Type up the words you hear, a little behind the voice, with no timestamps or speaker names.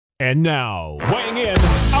And now, weighing in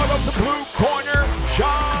out of the blue corner,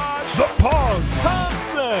 Josh the Pug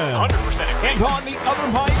Thomson. 100%. And on the other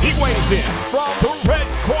mic, he weighs in from the red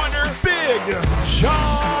corner, Big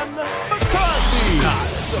John McCarthy.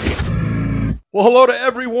 Well, hello to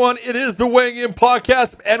everyone. It is the Weighing In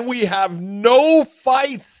Podcast, and we have no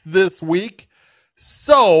fights this week.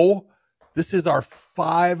 So, this is our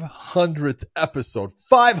 500th episode.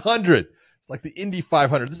 500. It's like the Indy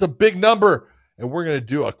 500. This is a big number. And we're going to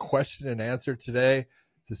do a question and answer today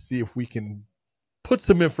to see if we can put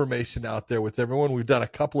some information out there with everyone. We've done a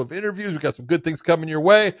couple of interviews. We've got some good things coming your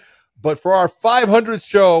way. But for our 500th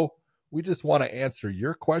show, we just want to answer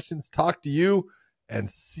your questions, talk to you, and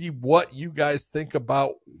see what you guys think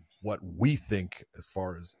about what we think as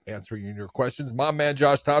far as answering your questions. My man,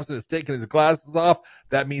 Josh Thomson, is taking his glasses off.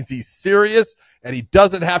 That means he's serious, and he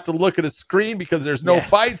doesn't have to look at a screen because there's no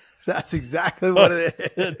fights. That's exactly what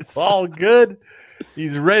it is. It's all good.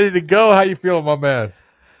 He's ready to go. How you feeling, my man?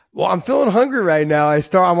 Well, I'm feeling hungry right now.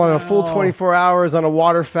 I'm on a full 24 hours on a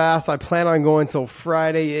water fast. I plan on going till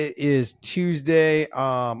Friday. It is Tuesday.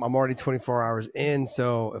 I'm already 24 hours in.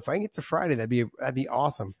 So if I can get to Friday, that'd be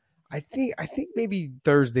awesome. I think maybe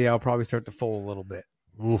Thursday I'll probably start to fold a little bit.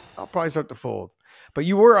 Oof. I'll probably start to fold. But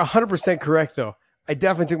you were 100% correct, though. I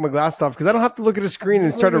definitely took my glasses off because I don't have to look at a screen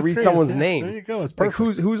and try to read someone's name. There you go. It's like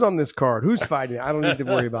perfect. who's on this card? Who's fighting? I don't need to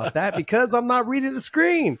worry about that because I'm not reading the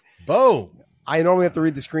screen. Boom. I normally have to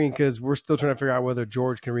read the screen because we're still trying to figure out whether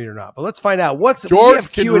George can read or not. But let's find out.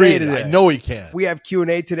 George can read today. I know he can. We have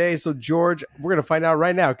Q&A today. So, George, we're going to find out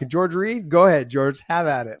right now. Can George read? Go ahead, George. Have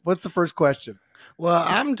at it. What's the first question? Well,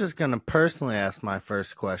 I'm just going to personally ask my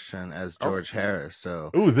first question as George Harris.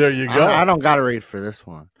 So, ooh, there you go. I don't got to read for this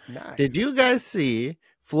one. Nice. Did you guys see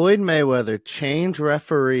Floyd Mayweather change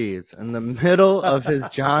referees in the middle of his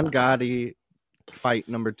John Gotti fight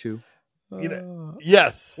number 2?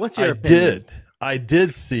 Yes. What's your opinion? I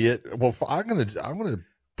did see it. Well, I'm gonna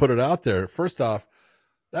put it out there. First off,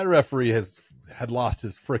 that referee had lost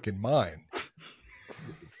his freaking mind.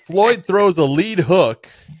 Floyd throws a lead hook.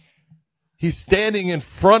 He's standing in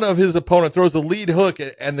front of his opponent, throws a lead hook,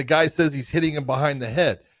 and the guy says he's hitting him behind the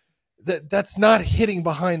head. That's not hitting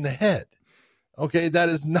behind the head. Okay, that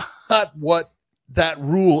is not what that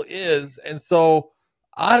rule is. And so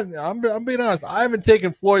I'm being honest. I haven't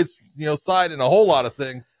taken Floyd's side in a whole lot of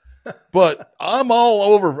things, but I'm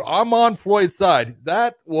on Floyd's side.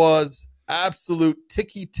 That was absolute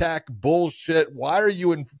ticky-tack bullshit. Why are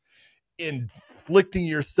you inflicting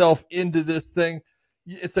yourself into this thing?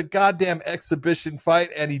 It's a goddamn exhibition fight,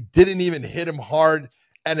 and he didn't even hit him hard,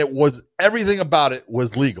 and everything about it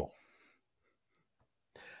was legal.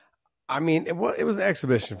 I mean, it was an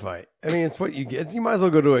exhibition fight. I mean, it's what you get. You might as well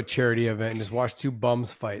go to a charity event and just watch two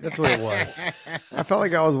bums fight. That's what it was. I felt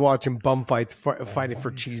like I was watching bum fights fighting for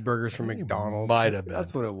cheeseburgers from McDonald's. Might have been.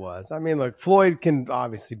 That's what it was. I mean, look, Floyd can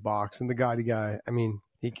obviously box, and the Gotti guy, I mean,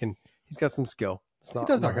 he's got some skill. I'm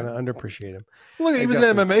not going to underappreciate him. Look, he was an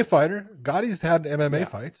MMA fighter. Gotti's had MMA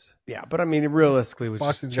fights. Yeah, but I mean, realistically, it was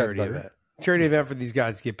just a charity better. event. Charity event for these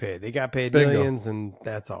guys to get paid. They got paid Bingo. millions, and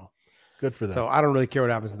that's all. Good for them. So I don't really care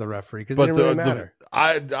what happens to the referee because it didn't really matter.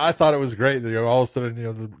 I thought it was great. All of a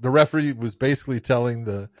sudden, the referee was basically telling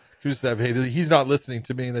the crew staff, "Hey, he's not listening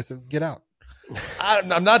to me," and they said, "Get out."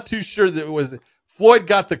 I'm not too sure that it was Floyd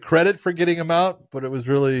got the credit for getting him out, but it was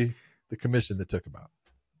really the commission that took him out.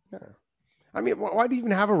 Yeah. I mean, why do you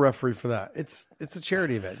even have a referee for that? It's a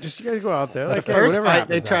charity event. Just you guys go out there. The first fight,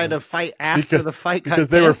 they tried to fight after the fight because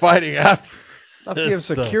they were fighting after. That's what you have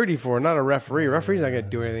security for, not a referee. A referee's not going to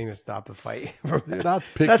do anything to stop the fight. Dude, I'll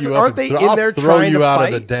pick you up. Aren't they in there trying to throw you out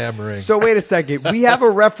fight? of the damn ring. So wait a second. We have a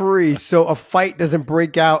referee, so a fight doesn't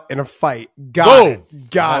break out in a fight. Got it.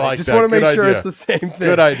 Just want to make sure it's the same thing.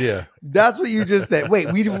 Good idea. That's what you just said.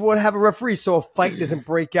 Wait, we want to have a referee so a fight doesn't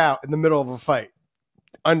break out in the middle of a fight.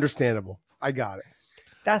 Understandable. I got it.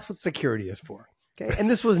 That's what security is for. Okay, and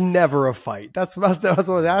this was never a fight. That's what I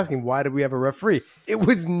was asking. Why did we have a referee? It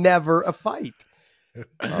was never a fight.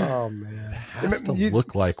 Oh man, it has to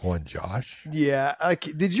look like one, Josh. Yeah.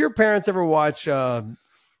 Did your parents ever watch? What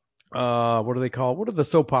do they call? What are the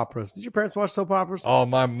soap operas? Did your parents watch soap operas? Oh,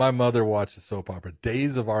 my mother watches soap opera,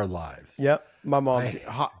 Days of Our Lives. Yep, my mom.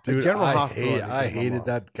 General Hospital. I hated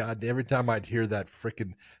that. God, every time I'd hear that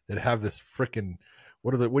freaking, that have this freaking.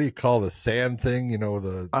 What do you call the sand thing?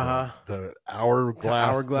 The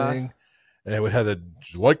hourglass thing. And it would have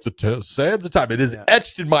the sands of time. It is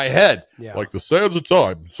etched in my head. Yeah. Like the sands of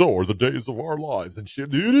time, so are the days of our lives. And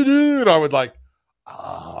shit. And I would I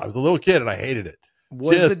was a little kid and I hated it.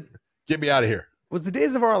 Get me out of here. Was the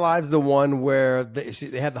Days of Our Lives the one where they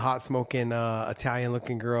had the hot smoking Italian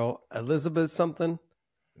looking girl, Elizabeth something?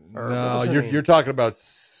 Or what No, was her name? you're talking about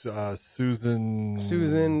Susan.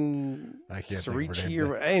 I can't think of her Sarici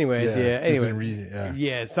name. or anyways, yeah. Susan Anyway, Reed,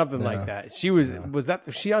 yeah, something No. like that. She was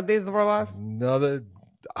she on Days of Our Lives? No,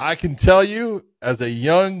 I can tell you, as a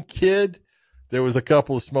young kid, there was a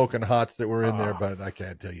couple of smoking hots that were in there, but I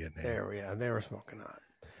can't tell you a name. They were smoking hot.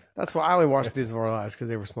 That's why I only watched Days of Our Lives, because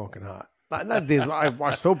they were smoking hot. Not Days. I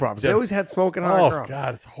watched soap operas. They always had smoking hot girls. Oh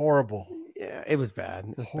God, it's horrible. Yeah, it was bad.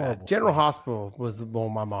 It was Horrible bad. General stuff. Hospital was the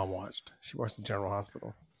one my mom watched. She watched the General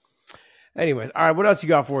Hospital. Anyways, all right, what else you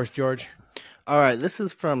got for us, George? All right, this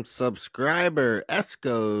is from subscriber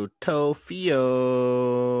Esco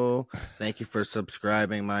Tofio. Thank you for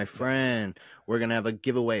subscribing, my friend. We're going to have a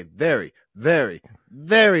giveaway very, very,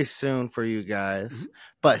 very soon for you guys.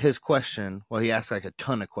 But his question, well, he asked like a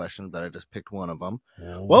ton of questions, but I just picked one of them.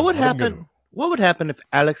 What would happen? What would happen if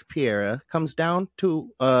Alex Pereira comes down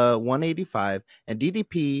to 185 and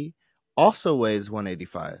DDP also weighs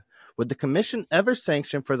 185? Would the commission ever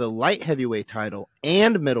sanction for the light heavyweight title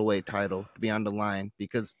and middleweight title to be on the line?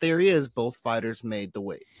 Because theory is both fighters made the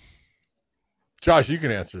weight. Josh, you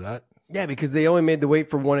can answer that. Yeah, because they only made the weight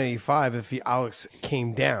for 185 if Alex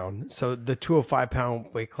came down. So the 205-pound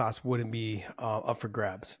weight class wouldn't be up for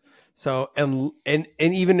grabs. So and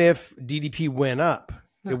even if DDP went up,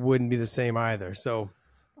 it wouldn't be the same either. So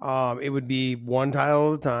it would be one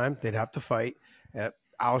title at a time. They'd have to fight.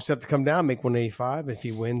 Alex would have to come down, make 185. If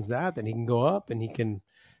he wins that, then he can go up and he can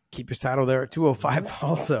keep his title there at 205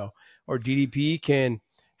 also. Or DDP can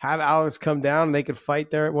have Alex come down and they could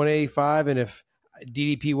fight there at 185. And if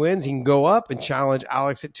DDP wins, he can go up and challenge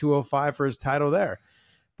Alex at 205 for his title there.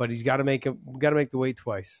 But he's got to make the weight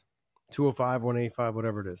twice. 205, 185,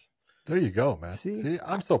 whatever it is. There you go, man. See,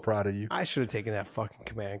 I'm so proud of you. I should have taken that fucking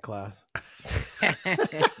command class.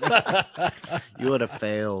 You would have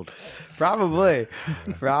failed. Probably.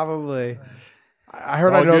 I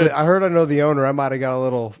heard All good. I know the owner. I might have got a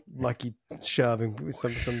little lucky shove and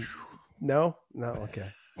some. No,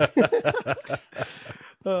 okay.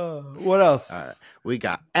 What else? All right. We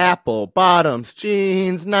got Apple Bottoms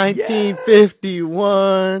Jeans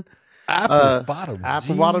 1951. Apple bottom.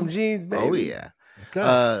 Apple bottom jeans, baby. Oh, yeah.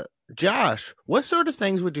 Okay. Josh, what sort of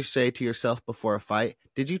things would you say to yourself before a fight?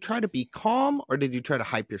 Did you try to be calm or did you try to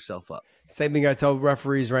hype yourself up? Same thing I tell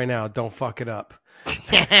referees right now. Don't fuck it up.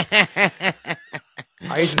 I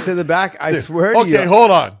used to sit in the back. I swear to you. Okay,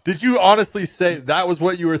 hold on. Did you honestly say that was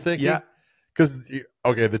what you were thinking? Yeah. Because,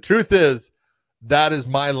 okay, the truth is, that is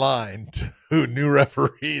my line to new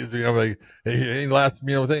referees. You know, like, any last,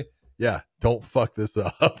 thing? Yeah, don't fuck this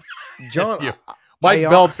up. John, Yeah. Mike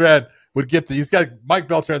Beltran would get Mike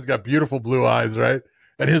Beltran's got beautiful blue eyes, right?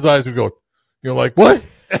 And his eyes would go, like, what?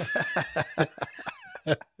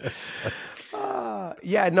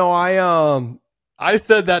 I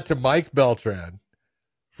said that to Mike Beltran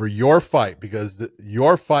for your fight because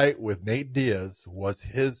your fight with Nate Diaz was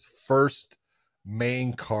his first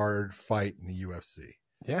main card fight in the UFC.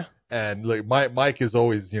 Yeah. And like Mike is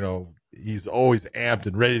always, he's always amped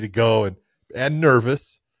and ready to go and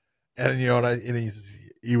nervous. And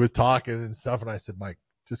he was talking and stuff, and I said, Mike,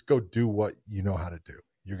 just go do what you know how to do.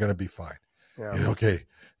 You're gonna be fine. Yeah. Okay.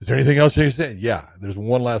 Is there anything else you can say? Yeah, there's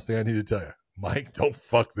one last thing I need to tell you. Mike, don't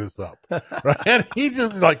fuck this up. Right? And he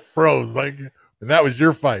just froze, and that was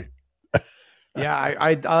your fight. Yeah,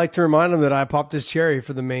 I like to remind him that I popped his cherry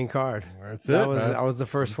for the main card. That's it. I was the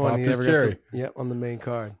first one popped he his ever cherry. got to. Yep, on the main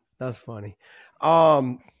card. That's funny.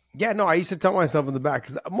 Yeah, no, I used to tell myself in the back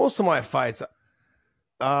because most of my fights,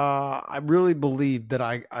 I really believed that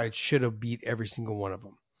I should have beat every single one of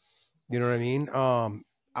them. You know what I mean?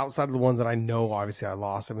 Outside of the ones that I know, obviously I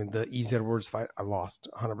lost. I mean, the Yves Edwards fight, I lost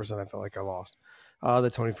 100%. I felt like I lost. The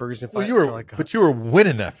Tony Ferguson fight, But you were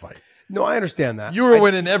winning that fight. No, I understand that. You were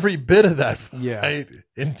winning every bit of that fight Yeah.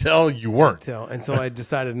 until you weren't. Until I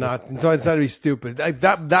decided to be stupid.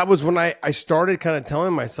 That was when I started kind of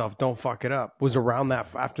telling myself, don't fuck it up, was around that,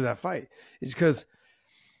 after that fight. It's because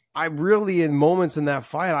I really, in moments in that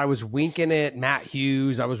fight, I was winking at Matt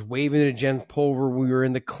Hughes. I was waving at Jens Pulver. We were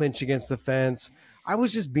in the clinch against the fence. I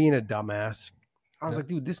was just being a dumbass. I was like,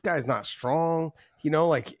 dude, this guy's not strong. He's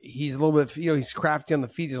a little bit, he's crafty on the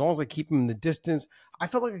feet. As long as I keep him in the distance, I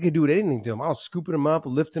felt like I could do anything to him. I was scooping him up,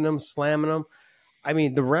 lifting him, slamming him. I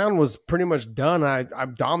mean, the round was pretty much done. I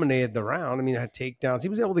dominated the round. I mean, I had takedowns. He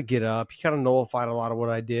was able to get up. He kind of nullified a lot of what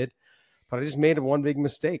I did. But I just made one big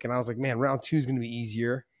mistake. And I was like, man, round 2 is going to be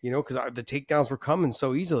easier, because the takedowns were coming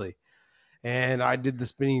so easily. And I did the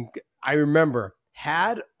spinning. I remember,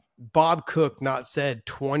 had Bob Cook not said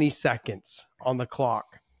 20 seconds on the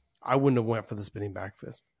clock, I wouldn't have went for the spinning back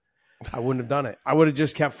fist. I wouldn't have done it. I would have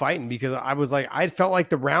just kept fighting because I was like, I felt like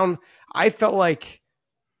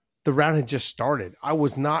the round had just started. I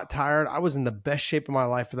was not tired. I was in the best shape of my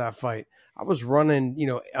life for that fight. I was running,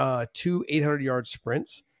 2 800-yard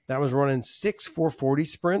sprints. Then I was running 6 440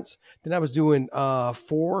 sprints. Then I was doing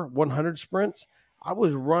 4 100 sprints. I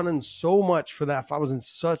was running so much for that. I was in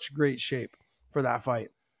such great shape for that fight.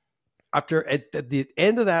 At the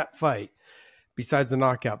end of that fight, besides the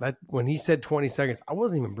knockout, that when he said 20 seconds, I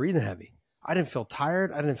wasn't even breathing heavy. I didn't feel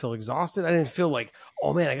tired. I didn't feel exhausted. I didn't feel like,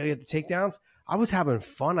 oh man, I got to get the takedowns. I was having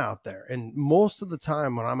fun out there. And most of the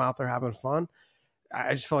time when I'm out there having fun,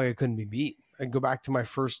 I just felt like I couldn't be beat. I go back to my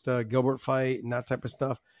first Gilbert fight and that type of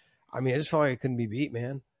stuff. I mean, I just felt like I couldn't be beat,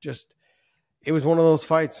 man. It was one of those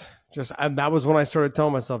fights. That was when I started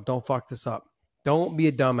telling myself, don't fuck this up. Don't be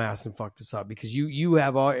a dumbass and fuck this up, because you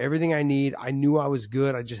have everything I need. I knew I was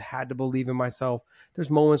good. I just had to believe in myself. There's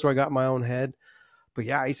moments where I got in my own head. But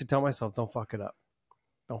yeah, I used to tell myself, don't fuck it up.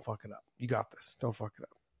 Don't fuck it up. You got this. Don't fuck it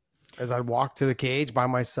up. As I'd walk to the cage by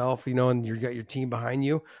myself, and you got your team behind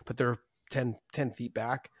you, but they're 10 feet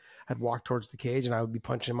back. I'd walk towards the cage and I would be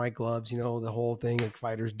punching my gloves, the whole thing like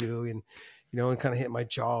fighters do. And, and kind of hit my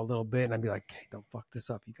jaw a little bit. And I'd be like, hey, don't fuck this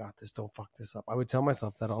up. You got this. Don't fuck this up. I would tell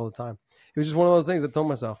myself that all the time. It was just one of those things I told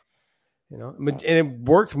myself, and it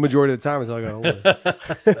worked majority of the time until I got older.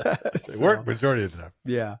 It worked majority of the time.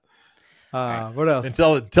 Yeah. What else?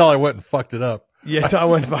 Until I went and fucked it up. Yeah, until I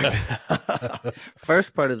went and fucked it up.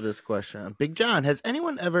 First part of this question, Big John, has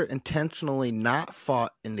anyone ever intentionally not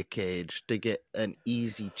fought in the cage to get an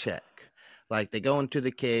easy check? Like they go into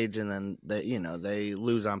the cage and then they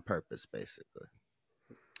lose on purpose, basically.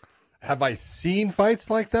 Have I seen fights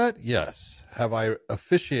like that? Yes. Have I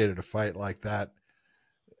officiated a fight like that?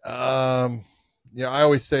 I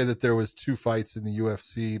always say that there was 2 fights in the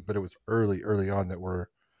UFC, but it was early on that were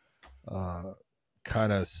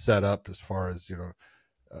kind of set up as far as,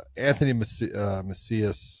 Anthony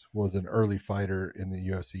Macias was an early fighter in the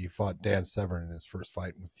UFC. He fought Dan Severn in his first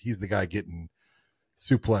fight. He's the guy getting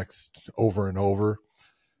suplexed over and over.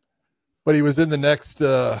 But he was in the next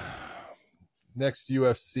UFC.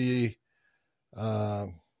 That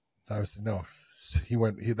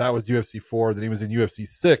was UFC 4. Then he was in UFC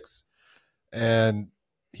 6, and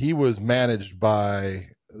he was managed by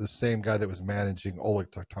the same guy that was managing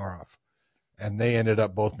Oleg Taktarov. And they ended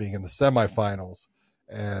up both being in the semifinals,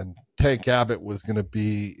 and Tank Abbott was going to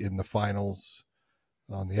be in the finals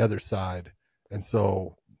on the other side. And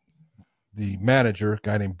so the manager, a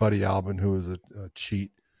guy named Buddy Albin, who was a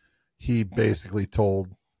cheat, he basically told,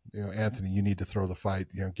 Anthony, you need to throw the fight,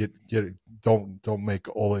 get it. Don't make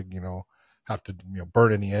Oleg, have to,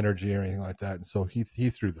 burn any energy or anything like that. And so he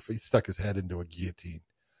stuck his head into a guillotine.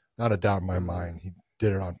 Not a doubt in my mind. He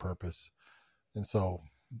did it on purpose. And so,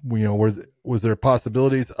 was there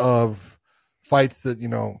possibilities of fights that,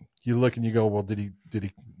 you look and you go, well, did he,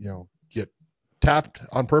 get tapped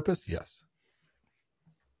on purpose? Yes.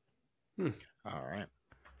 All right.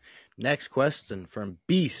 Next question from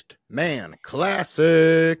Beast Man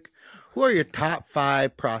Classic. Who are your top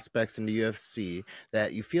 5 prospects in the UFC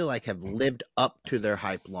that you feel like have lived up to their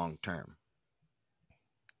hype long term?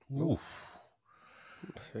 Ooh.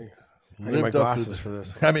 Let's see. I need my glasses for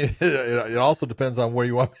this one. I mean, it also depends on where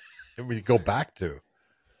you want me to go back to.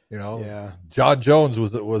 Yeah. John Jones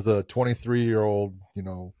was a 23-year-old,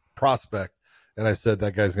 prospect, and I said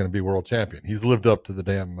that guy's going to be world champion. He's lived up to the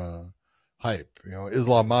damn hype.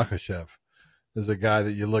 Islam Makhachev is a guy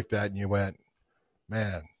that you looked at and you went,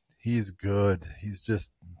 man, he's good. He's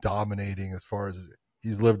just dominating as far as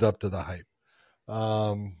he's lived up to the hype.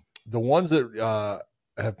 The ones that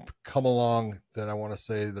have come along that I want to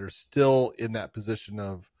say that are still in that position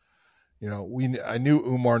of, I knew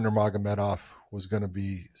Umar Nurmagomedov was going to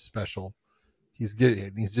be special. He's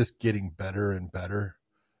just getting better and better.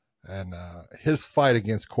 And his fight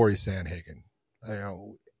against Corey Sandhagen,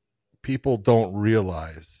 people don't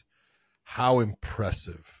realize how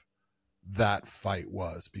impressive that fight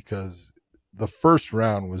was, because the first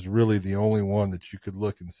round was really the only one that you could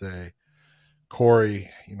look and say Corey,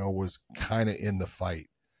 was kind of in the fight.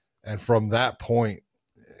 And from that point,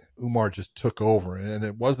 Umar just took over. And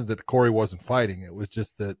it wasn't that Corey wasn't fighting. It was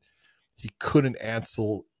just that he couldn't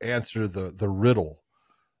answer the riddle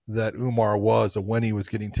that Umar was of when he was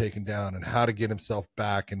getting taken down and how to get himself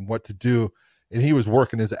back and what to do. And he was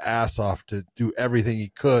working his ass off to do everything he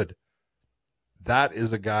could. That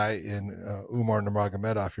is a guy in Umar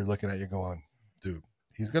Nurmagomedov you're looking at, you're going, dude,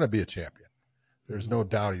 he's going to be a champion. There's no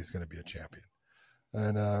doubt he's going to be a champion.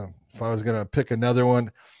 And if I was going to pick another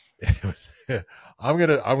one, I'm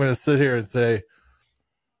gonna sit here and say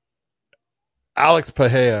Alex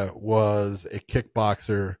Pahea was a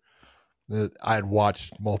kickboxer that I had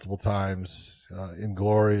watched multiple times in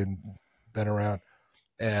Glory and been around.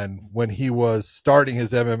 And when he was starting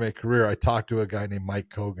his MMA career, I talked to a guy named Mike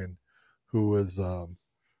Kogan, who was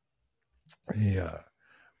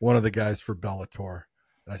one of the guys for Bellator.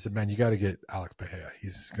 And I said, man, you got to get Alex Bahia.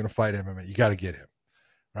 He's going to fight MMA. You got to get him.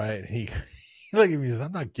 Right. And he looked at me and said,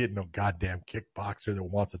 I'm not getting no goddamn kickboxer that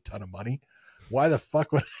wants a ton of money. Why the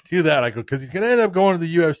fuck would I do that? I go, because he's going to end up going to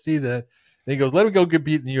the UFC then. And he goes, let him go get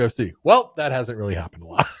beat in the UFC. Well, that hasn't really happened a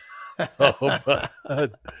lot. So,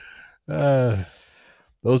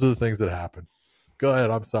 those are the things that happen. Go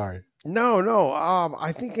ahead. I'm sorry. No.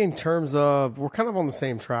 I think in terms of, we're kind of on the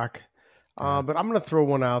same track. But I'm going to throw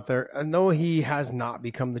one out there. I know he has not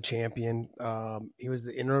become the champion. He was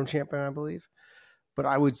the interim champion, I believe. But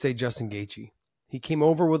I would say Justin Gaethje. He came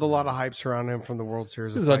over with a lot of hype surrounding him from the World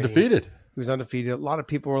Series. He was undefeated. He was undefeated. A lot of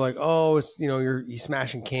people were like, "Oh, it's you're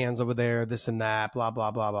smashing cans over there, this and that, blah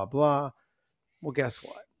blah blah blah blah." Well, guess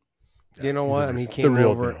what? Yeah, you know what? I mean, he came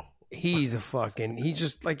over. Deal. He's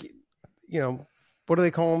just like, what do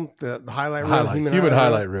they call him? The highlight reel, human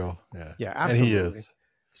highlight reel. Yeah, absolutely. And he is.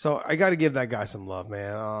 So I got to give that guy some love,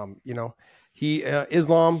 man. He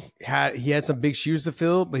Islam had some big shoes to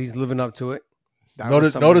fill, but he's living up to it.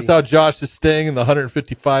 Notice how Josh is staying in the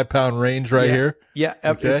 155-pound range here. Yeah,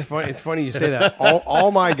 okay. It's funny you say that.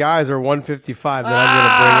 All my guys are 155 that I'm going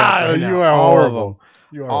to bring up. Right now. You are all horrible.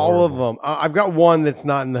 Of them. All of them. I've got one that's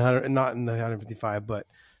not in the 155, but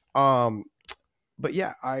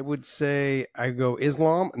yeah, I would say I go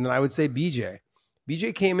Islam, and then I would say BJ.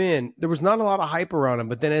 BJ came in. There was not a lot of hype around him,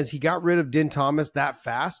 but then as he got rid of Din Thomas that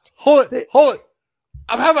fast, hold it.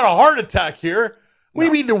 I'm having a heart attack here. What do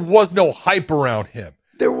you mean there was no hype around him?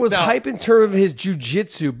 There was hype in terms of his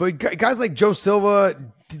jiu-jitsu, but guys like Joe Silva,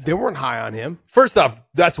 they weren't high on him. First off,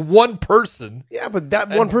 that's one person. Yeah, but that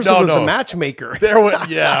one person was the matchmaker. That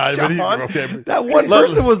one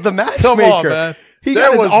person was the matchmaker. Come on, man. He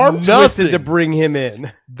got his arm twisted to bring him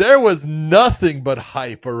in. There was nothing but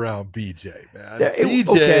hype around BJ, man.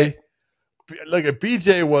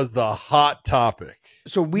 BJ was the hot topic.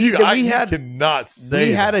 So we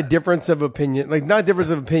had a difference of opinion, like not difference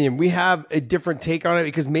of opinion. We have a different take on it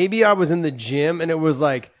because maybe I was in the gym and it was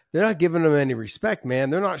like, they're not giving him any respect, man.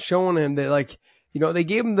 They're not showing him that, they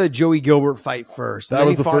gave him the Joey Gilbert fight first. That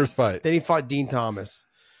was the first fight. Then he fought Dean Thomas.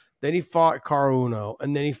 Then he fought Caro Uno,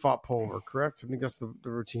 and then he fought Pulver, correct? I think that's the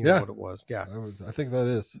routine of what it was. Yeah. I think that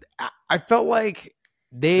is. I felt like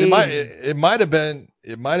it might have been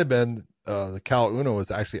the Cal Uno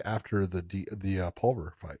was actually after the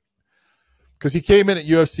Pulver fight, because he came in at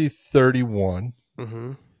UFC 31.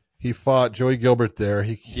 Mm-hmm. He fought Joey Gilbert there.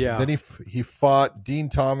 Then he fought Dean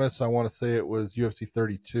Thomas. I want to say it was UFC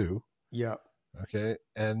 32. Yeah. Okay,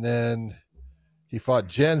 and then he fought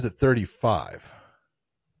Jens at 35.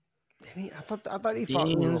 I thought he fought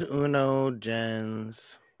Uno, Jens.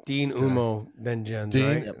 Dean Uno, then Jens,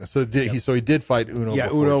 right? Yep. So he did fight Uno. Yeah,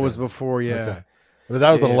 Uno was before. Yeah. Okay. But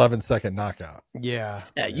that was an 11-second knockout. Yeah.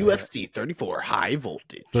 At UFC 34, high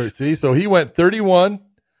voltage. So he went 31,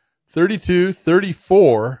 32,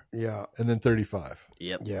 34, yeah, and then 35.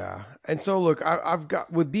 Yep. Yeah. And so look, I've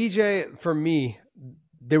got with BJ, for me,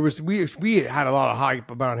 we had a lot of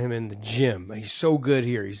hype about him in the gym. He's so good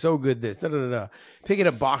here. He's so good this. Picking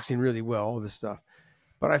up boxing really well, all this stuff.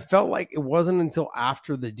 But I felt like it wasn't until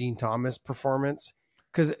after the Dean Thomas performance,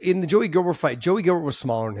 because in the Joey Gilbert fight, Joey Gilbert was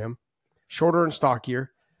smaller than him, shorter and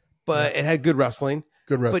stockier, but it had good wrestling.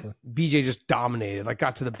 But BJ just dominated,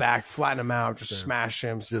 got to the back, flattened him out, just smashed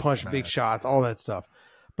him, punched big shots, all that stuff.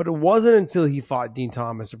 But it wasn't until he fought Dean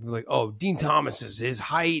Thomas, and like, oh, Dean Thomas is his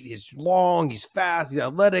height, he's long, he's fast, he's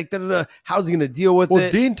athletic, how's he going to deal with it?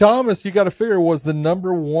 Well, Dean Thomas, you got to figure, was the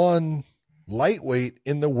number one lightweight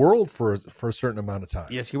in the world for a certain amount of time.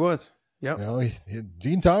 Yes, he was. Yep.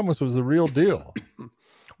 Dean Thomas was the real deal.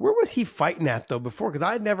 Where was he fighting at, though, before? Because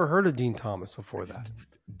I had never heard of Dean Thomas before that.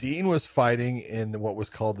 Dean was fighting in what was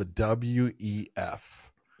called the WEF,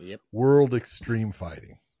 World Extreme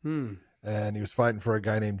Fighting. And he was fighting for a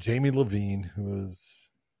guy named Jamie Levine, who was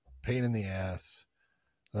a pain in the ass.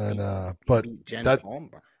 And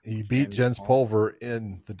he beat Jens Pulver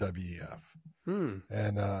in the WEF.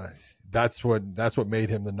 And that's what made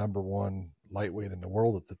him the number one lightweight in the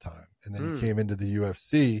world at the time. And then he came into the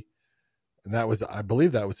UFC, and I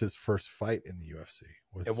believe that was his first fight in the UFC.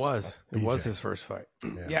 It was his first fight.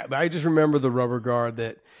 Yeah, but I just remember the rubber guard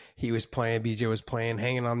that he was playing, BJ was playing,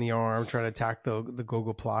 hanging on the arm, trying to attack the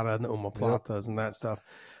Gogo Plata and the omoplatas and that stuff.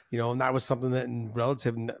 And that was something that in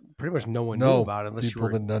relative, pretty much no one knew about it unless people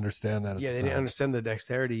didn't understand that. They didn't understand the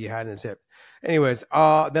dexterity he had in his hip. Anyways,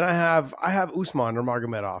 then I have Usman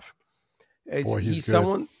Nurmagomedov. He's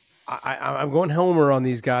someone I'm going Helmer on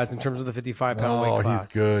these guys in terms of the 55-pound weight class.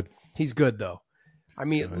 He's good. He's good though. I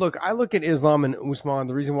mean, look, I look at Islam and Usman.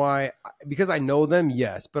 The reason why, because I know them,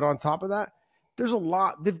 yes. But on top of that, there's a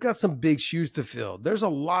lot. They've got some big shoes to fill. There's a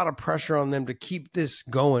lot of pressure on them to keep this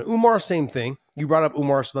going. Umar, same thing. You brought up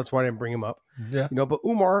Umar, so that's why I didn't bring him up. Yeah. But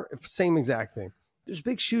Umar, same exact thing. There's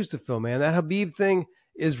big shoes to fill, man. That Habib thing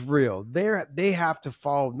is real. They have to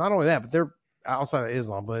follow. Not only that, but they're outside of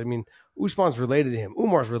Islam. But I mean, Usman's related to him.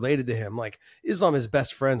 Umar's related to him. Like Islam is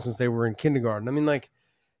best friends since they were in kindergarten. I mean, like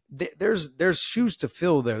there's shoes to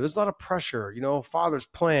fill there. There's a lot of pressure. Father's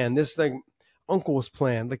plan, this thing, uncle's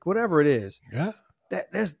plan, like whatever it is. Yeah.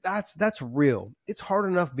 That's real. It's hard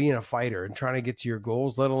enough being a fighter and trying to get to your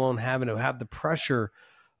goals, let alone having to have the pressure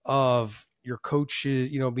of your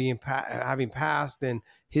coaches, having passed and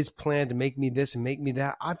his plan to make me this and make me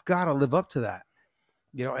that. I've got to live up to that,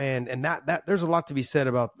 and that there's a lot to be said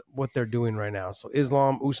about what they're doing right now. So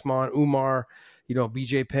Islam, Usman, Umar,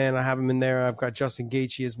 BJ Penn, I have him in there. I've got Justin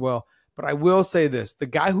Gaethje as well. But I will say this, the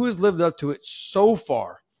guy who has lived up to it so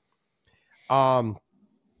far,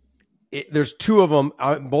 there's two of them,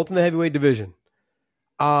 both in the heavyweight division,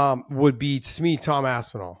 would be, to me, Tom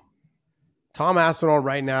Aspinall. Tom Aspinall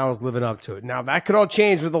right now is living up to it. Now, that could all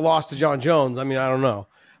change with the loss to John Jones. I mean, I don't know.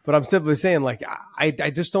 But I'm simply saying, like,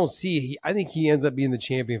 I just don't see – I think he ends up being the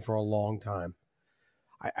champion for a long time.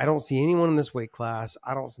 I don't see anyone in this weight class.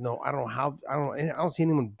 I don't see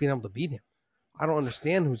anyone being able to beat him. I don't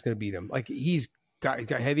understand who's going to beat him. Like, he's got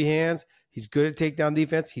heavy hands. He's good at takedown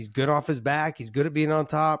defense. He's good off his back. He's good at being on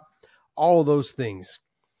top. All of those things.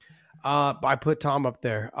 I put Tom up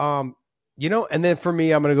there. And then for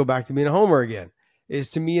me, I'm going to go back to being a homer again. Is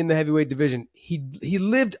to me in the heavyweight division, he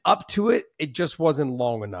lived up to it. It just wasn't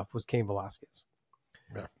long enough. Was Cain Velasquez?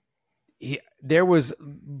 Yeah.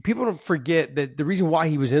 People don't forget that the reason why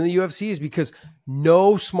he was in the UFC is because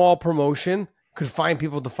no small promotion could find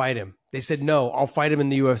people to fight him. They said, no, I'll fight him in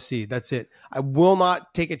the UFC. That's it. I will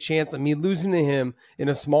not take a chance of me losing to him in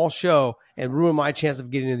a small show and ruin my chance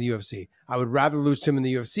of getting to the UFC. I would rather lose to him in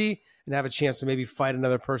the UFC and have a chance to maybe fight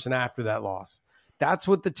another person after that loss. That's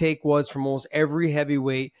what the take was from almost every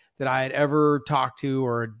heavyweight that I had ever talked to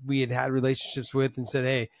or we had relationships with and said,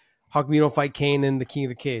 hey, how come you don't fight Cain in the King of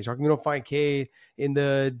the Cage? How come you don't fight Cain in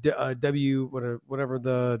the whatever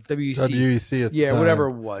the WEC? WEC at the time. Whatever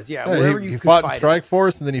it was. Yeah, whatever he fought in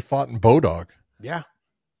Strikeforce and then he fought in Bodog. Yeah.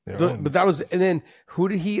 But that was, and then who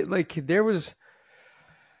did he, like, there was,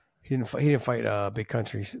 he didn't fight Big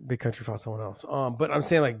Country. Big Country fought someone else. But I'm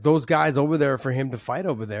saying, like, those guys over there, for him to fight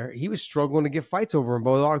over there, he was struggling to get fights over in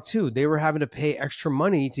Bodog too. They were having to pay extra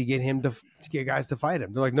money to get him to get guys to fight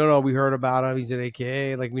him. They're like, no, we heard about him. He's at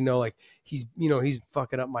AKA. Like, we know, like, he's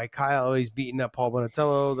fucking up Mike Kyle. He's beating up Paul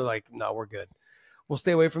Bonatello. They're like, no, we're good. We'll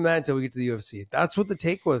stay away from that until we get to the UFC. That's what the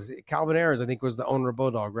take was. Calvin Ayers, I think, was the owner of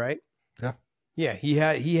Bodog, right? Yeah. Yeah,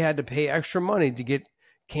 he had to pay extra money to get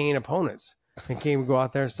Cain opponents. And Cain would go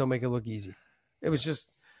out there and still make it look easy. It was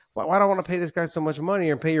just, why do I want to pay this guy so much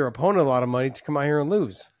money and pay your opponent a lot of money to come out here and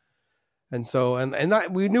lose? And so,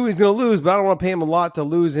 we knew he was going to lose, but I don't want to pay him a lot to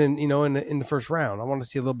lose in the first round. I want to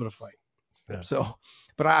see a little bit of fight. Yeah. So,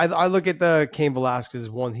 but I look at the Cain Velasquez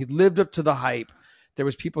one. He lived up to the hype. There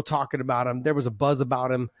was people talking about him. There was a buzz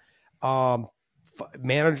about him. Not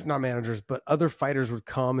managers, but other fighters would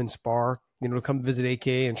come and spar, to come visit AK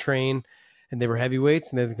and train. And they were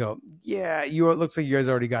heavyweights, and they'd go, yeah, it looks like you guys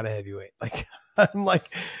already got a heavyweight. Like, I'm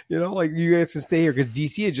like, like you guys can stay here because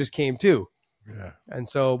DC had just came too. Yeah. And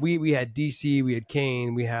so we had DC, we had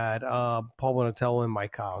Cain, we had Paul Bonatello and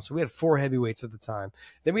Mike Kyle. So we had 4 heavyweights at the time.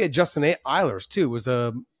 Then we had Justin Eilers too, was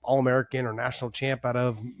a All-American or national champ out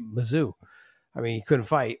of Mizzou. I mean, he couldn't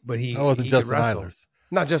fight, but he wasn't he Justin could wrestle. Eilers.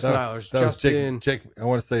 Not Justin Eilers. Justin. Was Jake. I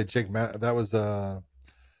want to say Jake. That was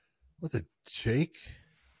was it Jake?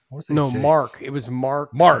 No, Jake? Mark. It was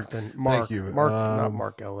Mark. Mark. Mark. Thank you. Not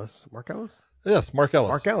Mark Ellis. Mark Ellis? Yes, Mark Ellis.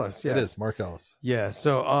 Mark Ellis. Yes. It is Mark Ellis. Yeah.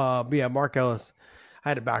 So, Mark Ellis. I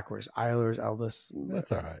had it backwards. Ellis.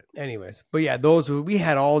 That's all right. Anyways, but yeah, we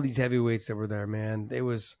had all these heavyweights that were there, man.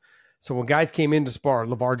 So when guys came in to spar,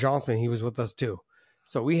 LeVar Johnson, he was with us too.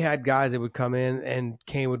 So we had guys that would come in and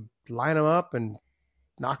Cain would line them up and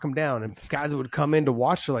knock them down. And guys that would come in to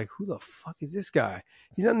watch, they're like, who the fuck is this guy?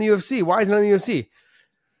 He's not in the UFC. Why is he not in the UFC?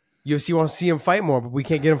 UFC wants to see him fight more, but we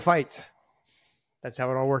can't get him fights. That's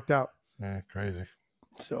how it all worked out. Yeah, crazy.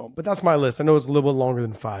 So, but that's my list. I know it's a little bit longer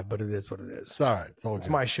than 5, but it is what it is. It's all right. It's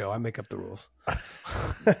my show. I make up the rules.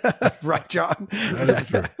 Right, John? That is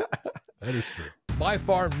true. That is true. My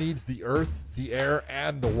farm needs the earth, the air,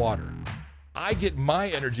 and the water. I get my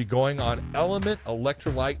energy going on LMNT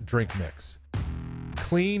Electrolyte Drink Mix.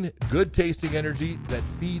 Clean, good-tasting energy that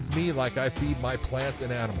feeds me like I feed my plants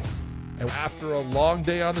and animals. And after a long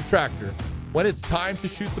day on the tractor, When it's time to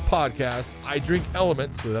shoot the podcast, I drink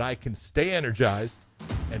LMNT so that I can stay energized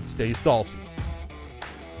and stay salty.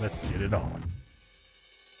 Let's get it on.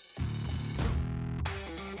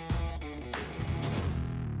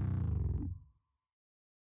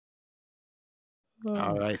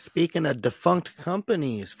 All right. Speaking of defunct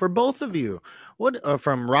companies, for both of you, what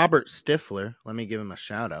from Robert Stifler? Let me give him a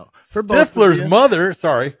shout out. For both of Stifler's you, mother.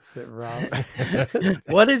 Sorry.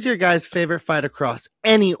 what is your guys' favorite fight across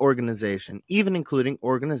any organization, even including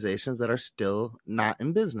organizations that are still not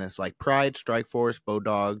in business, like Pride, Strikeforce,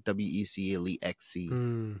 Bodog, WEC, Elite XC?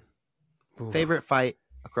 Favorite fight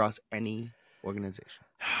across any organization.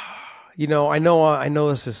 You know, I know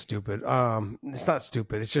this is stupid. It's not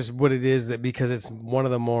stupid. It's just what it is, that because it's one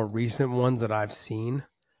of the more recent ones that I've seen.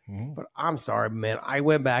 Mm-hmm. But I'm sorry, man. I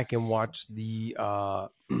went back and watched the God,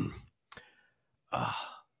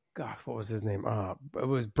 what was his name? It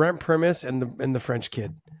was Brent Primus and the French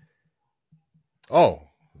kid. Oh,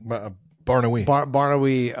 Barnaoui.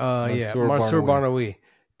 Barnaoui. Mansour Barnaoui.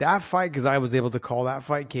 That fight, because I was able to call that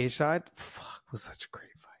fight cage side. Fuck, was such a great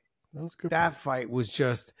fight. That was a good. That fight was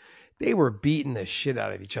just. They were beating the shit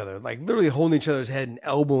out of each other, like literally holding each other's head and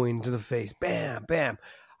elbowing to the face. Bam, bam.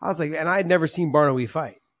 I was like, and I had never seen Barnaoui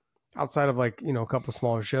fight outside of like, you know, a couple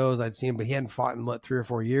smaller shows I'd seen, but he hadn't fought in 3 or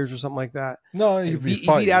 4 years or something like that. No, he beat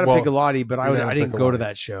Adam Piccolotti, but I didn't go to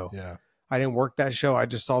that show. Yeah, I didn't work that show. I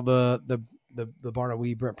just saw the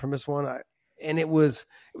Barnaoui Brent Primus one, and it was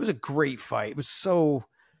a great fight. It was there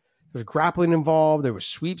was grappling involved, there was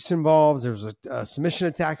sweeps involved, there was a submission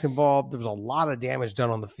attacks involved, there was a lot of damage done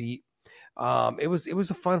on the feet. It was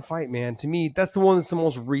a fun fight, man. To me, that's the one that's the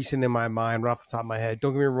most recent in my mind, right off the top of my head.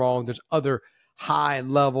 Don't get me wrong. There's other high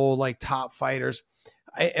level, like top fighters.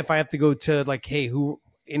 If I have to go to like, hey, who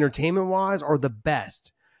entertainment wise are the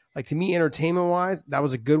best? Like to me, entertainment wise, that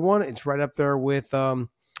was a good one. It's right up there with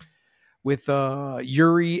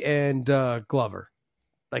Yuri and Glover.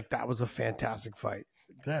 Like that was a fantastic fight.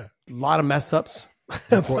 Yeah, a lot of mess ups.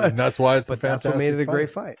 That's why it's a fantastic. That's what made it a great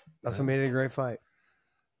fight. fight. That's what made it a great fight.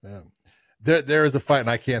 Yeah. There is a fight, and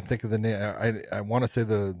I can't think of the name. I want to say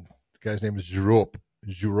the guy's name is Juroop,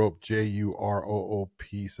 Juroop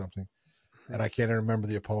something, and I can't remember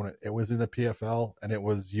the opponent. It was in the PFL, and it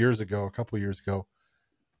was a couple of years ago.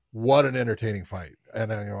 What an entertaining fight!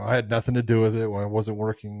 And I had nothing to do with it when I wasn't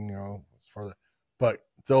working, as far as but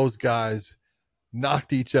those guys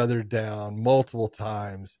knocked each other down multiple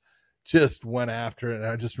times, just went after it, and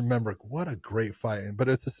I just remember what a great fight. But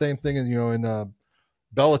it's the same thing, in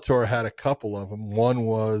Bellator had a couple of them. One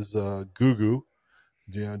was Gugu,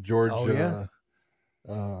 George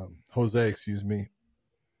Jose, excuse me,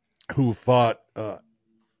 who fought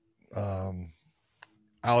Alex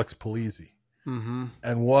Polizzi. Mm-hmm.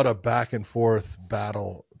 And what a back and forth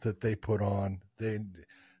battle that they put on.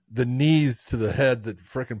 The knees to the head that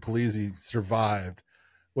frickin' Polizzi survived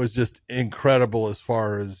was just incredible. As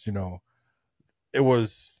far as it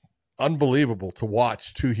was unbelievable to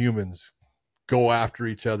watch two humans go after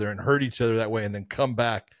each other and hurt each other that way and then come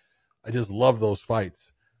back. I just love those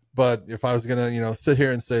fights. But if I was going to, sit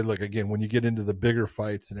here and say, look, again, when you get into the bigger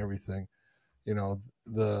fights and everything,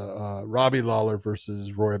 the Robbie Lawler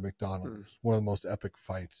versus Roy McDonald, one of the most epic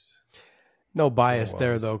fights. No bias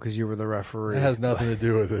there, though, because you were the referee. It has nothing to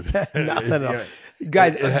do with it. Nothing at all.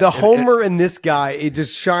 Guys, the homer in this guy, it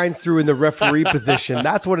just shines through in the referee position.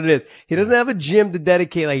 That's what it is. He doesn't have a gym to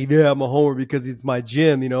dedicate, like, yeah, I'm a homer because it's my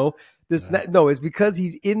gym, No, it's because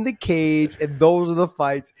he's in the cage, and those are the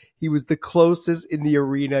fights. He was the closest in the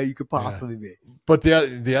arena you could possibly be. But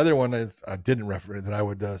the other one is I didn't refer that I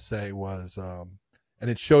would say was, and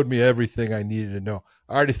it showed me everything I needed to know.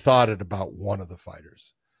 I already thought it about one of the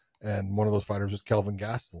fighters, and one of those fighters was Kelvin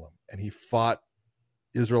Gastelum, and he fought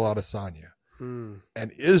Israel Adesanya.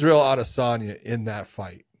 And Israel Adesanya in that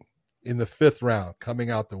fight, in the 5th round,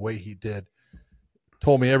 coming out the way he did,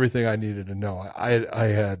 told me everything I needed to know. I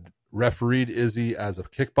had refereed Izzy as a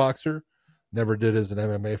kickboxer, never did as an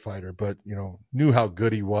MMA fighter, but knew how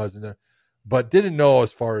good he was, but didn't know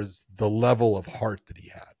as far as the level of heart that he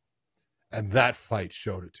had. And that fight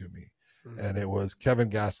showed it to me. And it was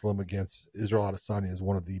Kevin Gastelum against Israel Adesanya is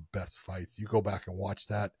one of the best fights. You go back and watch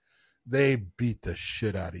that. They beat the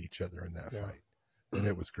shit out of each other in that fight. And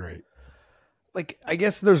it was great. Like, I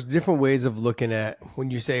guess there's different ways of looking at when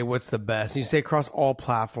you say what's the best. You say across all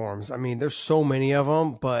platforms. I mean, there's so many of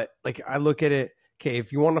them, but like I look at it, okay,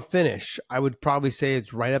 if you want to finish, I would probably say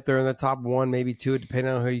it's right up there in the top 1, maybe 2,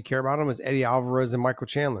 depending on who you care about them, is Eddie Alvarez and Michael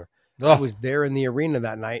Chandler. I was there in the arena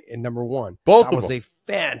that night in number 1. Both of them.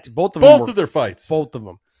 Both of their fights. Both of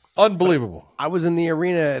them. Unbelievable. I was in the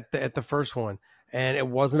arena at the first one, and it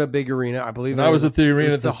wasn't a big arena. I believe I was at the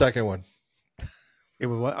arena at the second one. It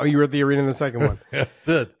was what? Oh, you were at the arena in the second one. That's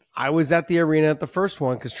it. I was at the arena at the first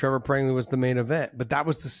one because Trevor Prangley was the main event. But that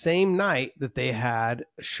was the same night that they had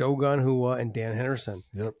Shogun Hua and Dan Henderson.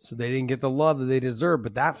 Yep. So they didn't get the love that they deserved.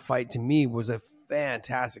 But that fight to me was a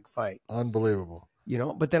fantastic fight. Unbelievable. You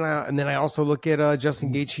know, but then I also look at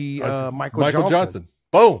Justin Gaethje, Michael Johnson.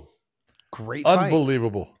 Boom. Great fight.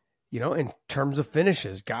 Unbelievable. You know, in terms of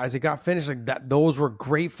finishes, guys that got finished like that, those were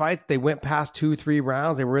great fights. They went past 2-3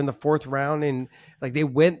 rounds. They were in the fourth round, and like they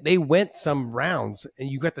went some rounds, and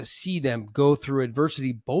you got to see them go through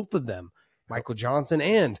adversity. Both of them, Michael Johnson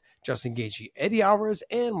and Justin Gaethje, Eddie Alvarez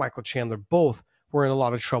and Michael Chandler, both were in a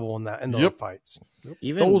lot of trouble in those fights.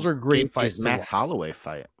 Even those are great Gaethje's fights. Max Holloway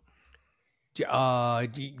fight.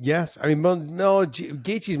 Yes, I mean, no,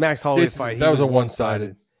 Gaethje's Max Holloway fight. That was a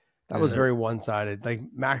one-sided. That was very one-sided. Like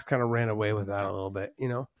Max kind of ran away with that a little bit, you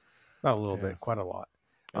know, not a little bit, quite a lot.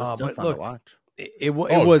 It was still but fun look, to watch. It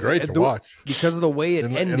was great to watch because of the way it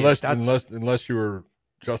ended. Unless you were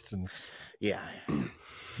Justin's. Yeah.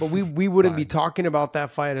 But we wouldn't be talking about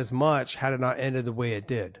that fight as much had it not ended the way it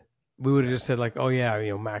did. We would have just said like, oh yeah,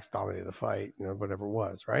 you know, Max dominated the fight, you know, whatever it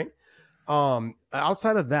was, right?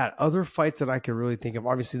 Outside of that, other fights that I could really think of,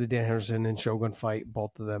 obviously the Dan Henderson and Shogun fight,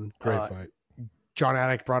 both of them. Great fight. John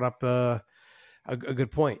Attic brought up a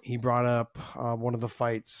good point. He brought up one of the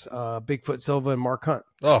fights, Bigfoot Silva and Mark Hunt.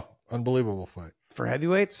 Oh, unbelievable fight. For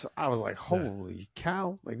heavyweights, I was like, holy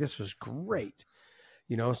cow. Like, this was great.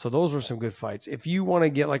 You know, so those were some good fights. If you want to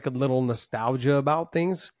get like a little nostalgia about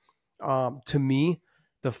things, to me,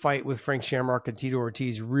 the fight with Frank Shamrock and Tito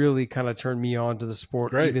Ortiz really kind of turned me on to the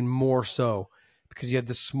sport even more so. Because you had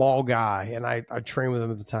this small guy, and I trained with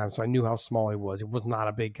him at the time, so I knew how small he was. He was not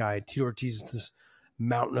a big guy. Tito Ortiz was this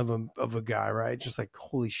mountain of a guy, right? Just like,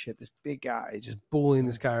 holy shit, this big guy just bullying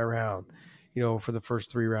this guy around, you know, for the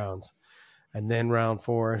first 3 rounds. And then round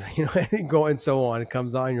 4, you know, and go and so on. It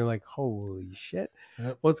comes on, you're like, holy shit,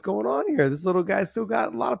 what's going on here? This little guy still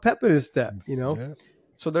got a lot of pep in his step, you know? Yep.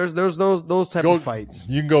 So there's those type of fights.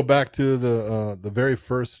 You can go back to the very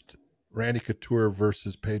first Randy Couture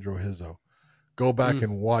versus Pedro Hizzo. Go back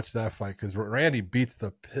and watch that fight because Randy beats the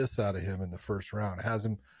piss out of him in the first round. Has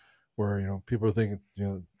him where, you know, people are thinking, you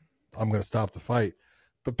know, I'm going to stop the fight.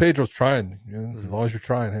 But Pedro's trying. You know, as long as you're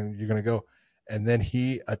trying, you're going to go. And then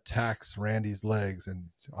he attacks Randy's legs. And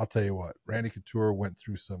I'll tell you what, Randy Couture went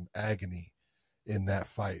through some agony in that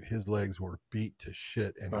fight. His legs were beat to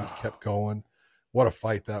shit, and he kept going. What a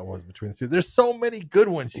fight that was between the two. There's so many good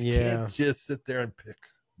ones. You can't just sit there and pick.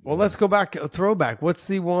 Well, let's go back, a throwback. What's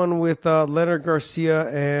the one with Leonard Garcia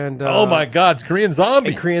and... oh, my God, it's Korean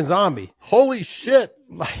Zombie. Korean Zombie. Holy shit.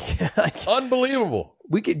 Like unbelievable.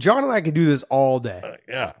 John and I could do this all day.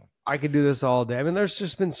 Yeah. I could do this all day. I mean, there's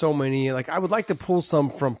just been so many. Like, I would like to pull some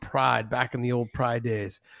from Pride back in the old Pride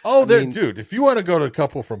days. Oh, dude, if you want to go to a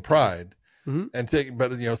couple from Pride and take...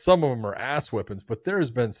 But, you know, some of them are ass whippings, but there's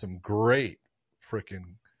been some great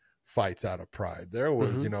freaking fights out of Pride. There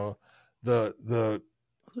was, you know, the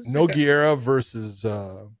Nogueira versus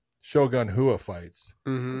Shogun Hua fights.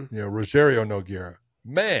 You know, Rogerio Nogueira.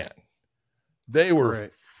 Man, they were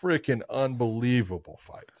freaking unbelievable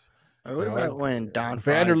fights. What about when Don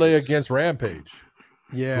Vanderlei against Rampage?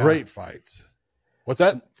 Yeah. Great fights. What's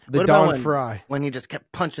that? The Don Fry. When he just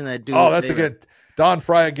kept punching that dude. Oh, that's a good Don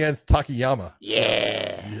Fry against Takayama.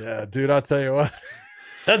 Yeah. Yeah, dude, I'll tell you what.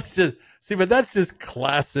 That's just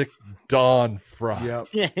classic Don Fry.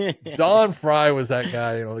 Yep. Don Fry was that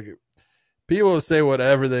guy, you know, like, people will say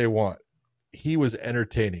whatever they want. He was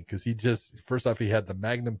entertaining because he just, first off, he had the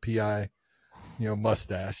Magnum PI, you know,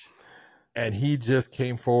 mustache, and he just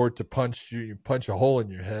came forward to punch a hole in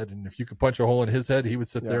your head. And if you could punch a hole in his head, he would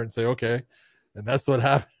sit there and say, okay. And that's what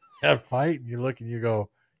happened in that fight. And you look and you go,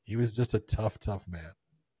 he was just a tough man.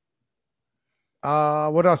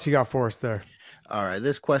 What else you got for us there? All right,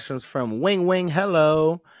 this question's from Wing Wing.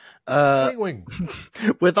 Hello. Wing.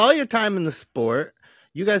 With all your time in the sport,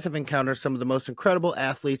 you guys have encountered some of the most incredible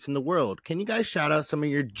athletes in the world. Can you guys shout out some of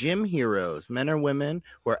your gym heroes, men or women,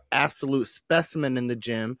 who are absolute specimen in the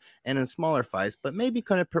gym and in smaller fights, but maybe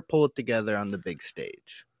couldn't pull it together on the big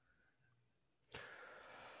stage?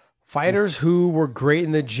 Fighters who were great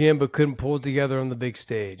in the gym but couldn't pull it together on the big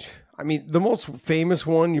stage. I mean, the most famous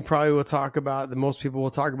one you probably will talk about, that most people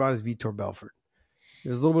will talk about, is Vitor Belfort. He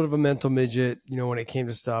was a little bit of a mental midget, you know, when it came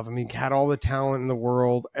to stuff. I mean, had all the talent in the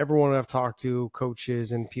world. Everyone I've talked to,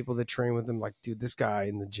 coaches and people that train with him, like, dude, this guy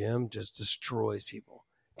in the gym just destroys people.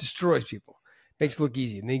 Makes it look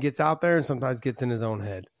easy. And then he gets out there and sometimes gets in his own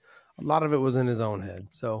head. A lot of it was in his own head.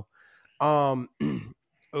 So,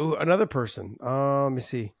 another person. Let me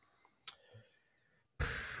see.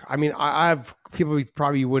 I mean, I've people you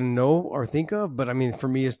probably wouldn't know or think of, but I mean, for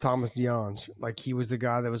me, it's Thomas DeAnge. Like, he was the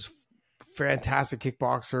guy that was fantastic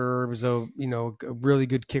kickboxer. Was a really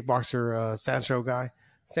good kickboxer, Sancho guy,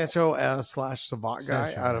 Sancho slash Savat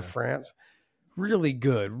guy out of France. Really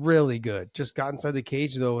good, really good. Just got inside the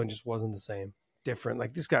cage though, and just wasn't the same. Different.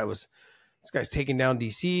 Like, this guy's taking down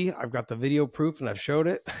DC. I've got the video proof and I've showed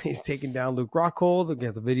it. He's taking down Luke Rockhold. I've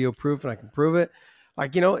got the video proof and I can prove it.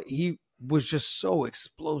 Like, he was just so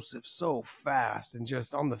explosive, so fast, and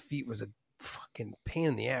just on the feet was a fucking pain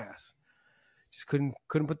in the ass. Just couldn't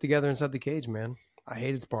put together inside the cage, man. I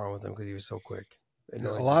hated sparring with him because he was so quick.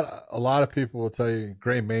 A lot of people will tell you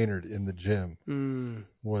Gray Maynard in the gym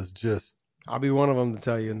was just. I'll be one of them to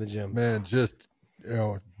tell you in the gym, man. Just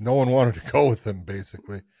no one wanted to go with him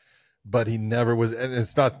basically, but he never was. And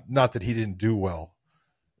it's not that he didn't do well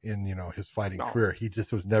in his fighting career. He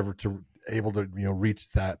just was never able to reach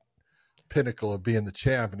that pinnacle of being the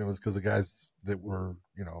champ, and it was because of guys that were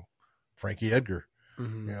Frankie Edgar.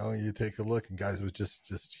 You take a look, and guys with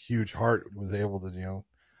just huge heart was able to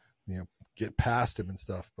get past him and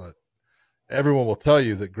stuff. But everyone will tell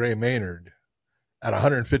you that Gray Maynard at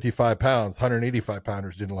 155 pounds, 185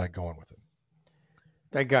 pounders didn't like going with him.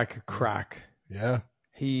 That guy could crack. Yeah,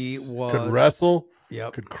 he could wrestle.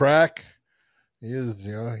 Yep, could crack. He is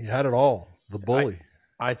he had it all. The bully.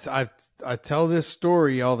 I tell this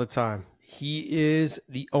story all the time. He is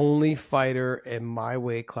the only fighter in my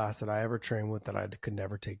weight class that I ever trained with that I could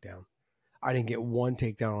never take down. I didn't get one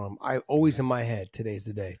takedown on him. I always in my head, today's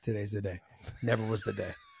the day. Today's the day. Never was the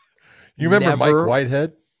day. You remember Mike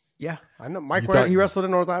Whitehead? Yeah, I know Mike Whitehead. He wrestled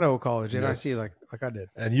in North Idaho College, and I see like I did.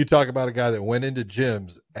 And you talk about a guy that went into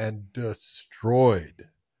gyms and destroyed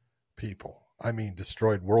people. I mean,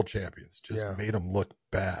 destroyed world champions. Just made them look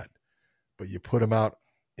bad. But you put him out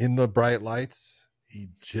in the bright lights, he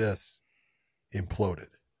just imploded.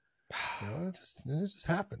 It just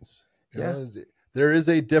happens. There is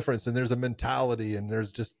a difference, and there's a mentality, and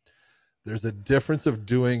there's a difference of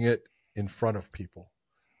doing it in front of people.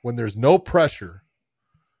 When there's no pressure,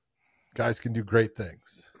 guys can do great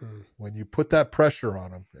things. When you put that pressure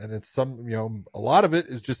on them, and it's a lot of it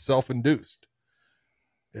is just self-induced.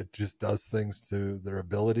 It just does things to their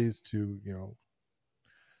abilities to,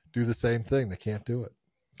 do the same thing. They can't do it.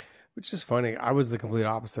 Which is funny. I was the complete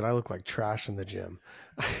opposite. I look like trash in the gym.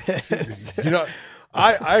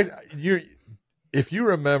 If you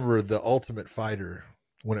remember the Ultimate Fighter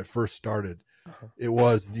when it first started, it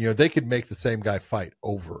was, they could make the same guy fight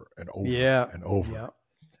over and over and over. Yeah.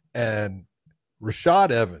 And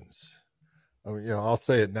Rashad Evans, I'll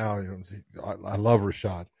say it now. I love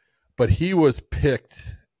Rashad, but he was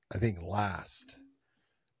picked, I think, last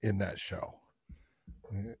in that show,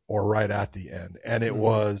 or right at the end, and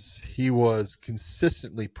he was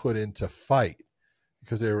consistently put into fight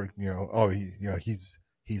because they were,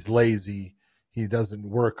 he's lazy, he doesn't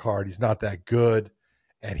work hard, he's not that good,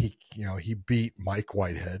 and he beat Mike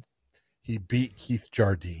Whitehead, he beat Keith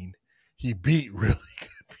Jardine, he beat really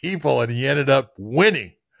good people, and he ended up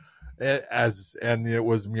winning. And it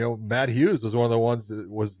was Matt Hughes was one of the ones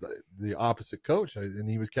that was the opposite coach, and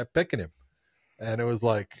he kept picking him, and it was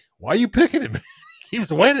like, why are you picking him? He keeps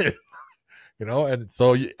winning,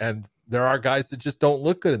 and there are guys that just don't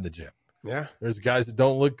look good in the gym. Yeah, there's guys that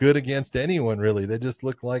don't look good against anyone really. They just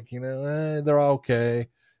look like they're okay.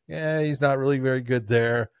 Yeah, he's not really very good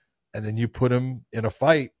there, and then you put him in a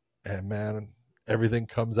fight, and man, everything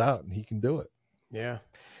comes out, and he can do it. Yeah.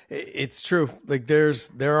 It's true. Like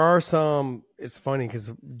there are some, it's funny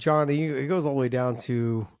because John, he goes all the way down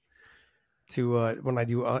to when I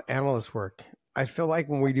do analyst work. I feel like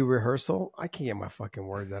when we do rehearsal, I can't get my fucking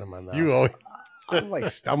words out of my mouth. You always I'm like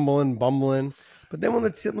stumbling, bumbling. But then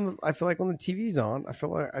I feel like when the TV's on, I feel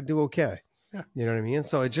like I do okay. Yeah. You know what I mean?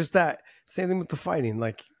 So it's just that same thing with the fighting.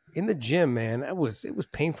 Like in the gym, man, it was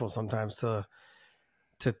painful sometimes to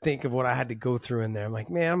think of what I had to go through in there. I'm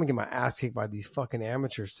like, man, I'm gonna get my ass kicked by these fucking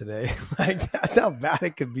amateurs today. Like that's how bad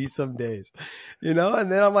it could be some days,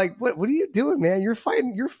 And then I'm like, what are you doing, man? You're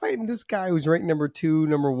fighting this guy who's ranked number 2,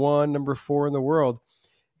 number 1, number 4 in the world,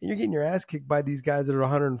 and you're getting your ass kicked by these guys that are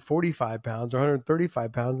 145 pounds or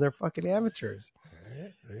 135 pounds. They're fucking amateurs.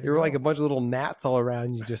 You're like a bunch of little gnats all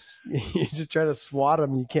around. You just try to swat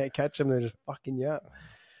them. You can't catch them. They're just fucking you up.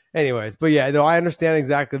 Anyways, but yeah, no, I understand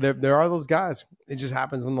exactly. There are those guys. It just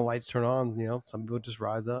happens when the lights turn on. Some people just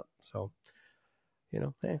rise up. So, hey.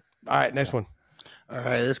 All right, next one. All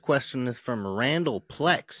right, this question is from Randall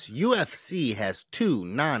Plex. UFC has 2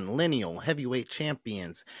 non-lineal heavyweight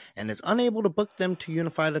champions and is unable to book them to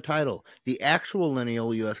unify the title. The actual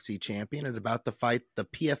lineal UFC champion is about to fight the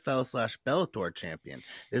PFL/Bellator champion.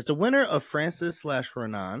 Is the winner of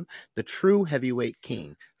Francis/Renan the true heavyweight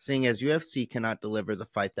king, seeing as UFC cannot deliver the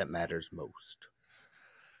fight that matters most?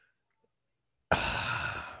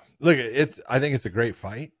 Look, I think it's a great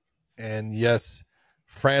fight. And yes,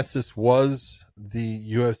 Francis was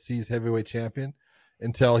the UFC's heavyweight champion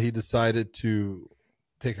until he decided to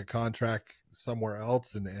take a contract somewhere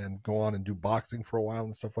else and go on and do boxing for a while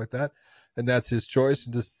and stuff like that. And that's his choice.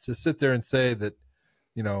 And just to sit there and say that,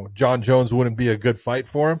 John Jones wouldn't be a good fight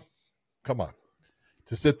for him. Come on.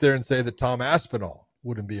 To sit there and say that Tom Aspinall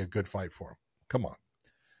wouldn't be a good fight for him. Come on.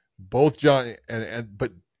 Both John and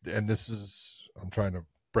this is, I'm trying to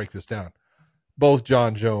break this down. Both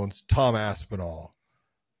John Jones, Tom Aspinall,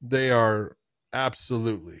 they are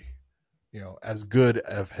absolutely, as good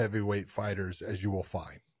of heavyweight fighters as you will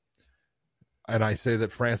find. And I say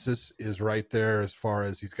that Francis is right there as far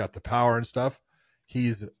as he's got the power and stuff.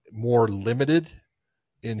 He's more limited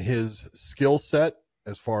in his skill set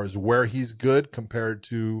as far as where he's good compared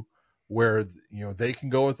to where, they can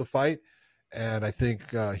go with the fight. And I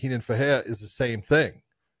think Renan Ferreira is the same thing.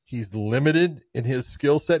 He's limited in his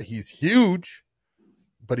skill set. He's huge,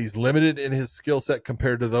 but he's limited in his skill set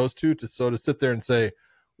compared to those two. To sit there and say,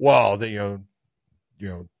 well, they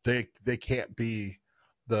can't be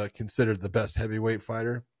considered the best heavyweight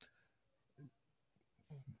fighter.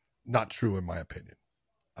 Not true in my opinion.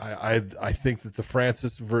 I think that the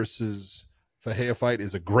Francis versus Ferreira fight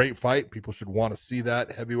is a great fight. People should want to see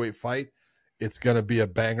that heavyweight fight. It's going to be a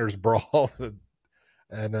bangers brawl,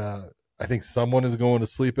 and I think someone is going to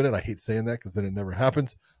sleep in it. I hate saying that because then it never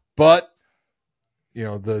happens, but.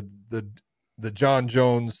 The John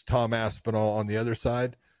Jones, Tom Aspinall on the other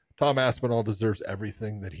side. Tom Aspinall deserves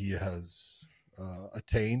everything that he has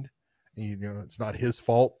attained. It's not his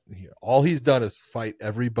fault. All he's done is fight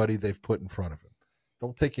everybody they've put in front of him.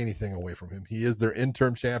 Don't take anything away from him. He is their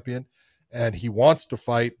interim champion, and he wants to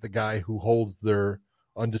fight the guy who holds their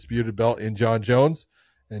undisputed belt in John Jones,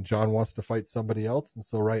 and John wants to fight somebody else. And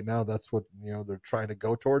so right now that's what, they're trying to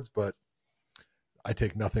go towards, but I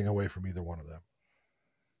take nothing away from either one of them.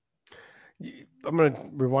 I'm going to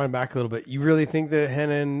rewind back a little bit. You really think that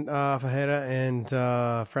Renan Ferreira and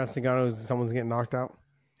Francis Ngannou, someone's getting knocked out?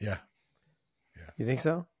 Yeah. You think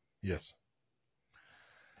so? Yes.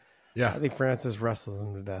 Yeah. I think Francis wrestles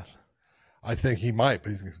him to death. I think he might,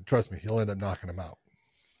 but trust me, he'll end up knocking him out.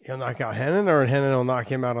 He'll knock out Renan, or Renan will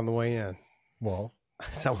knock him out on the way in? Well,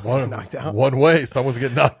 someone's getting knocked out. One way, someone's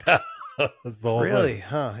getting knocked out. That's the whole really? thing.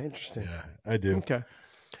 Huh. Interesting. Yeah, I do. Okay.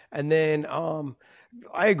 And then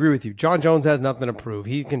I agree with you. John Jones has nothing to prove.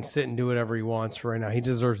 He can sit and do whatever he wants right now. He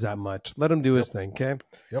deserves that much. Let him do his thing, okay?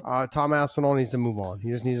 Yep. Tom Aspinall needs to move on. He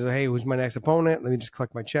just needs to, hey, who's my next opponent? Let me just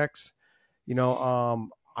collect my checks. I'm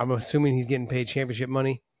assuming he's getting paid championship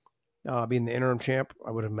money, being the interim champ,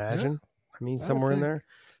 I would imagine. Yeah. I mean, somewhere in there.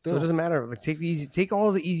 Still. So it doesn't matter. Like, take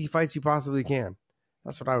all the easy fights you possibly can.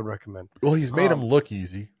 That's what I would recommend. Well, he's made him look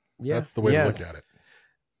easy. So that's the way to look at it.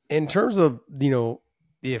 In terms of,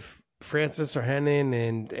 if Francis or Renan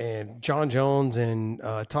and John Jones and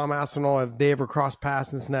Tom Aspinall, if they ever cross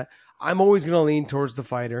paths and this and that, I'm always going to lean towards the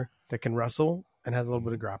fighter that can wrestle and has a little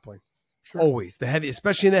bit of grappling. Sure. Always.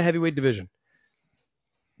 Especially in the heavyweight division.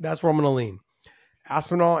 That's where I'm going to lean.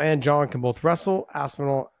 Aspinall and John can both wrestle.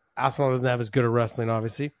 Aspinall doesn't have as good a wrestling,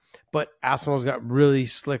 obviously, but Aspinall's got really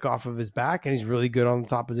slick off of his back, and he's really good on the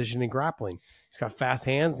top position in grappling. He's got fast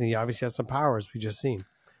hands, and he obviously has some power, as we just seen.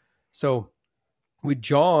 So with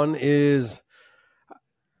John I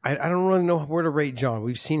don't really know where to rate John.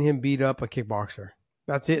 We've seen him beat up a kickboxer.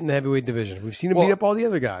 That's it in the heavyweight division. We've seen him beat up all the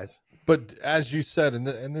other guys. But as you said,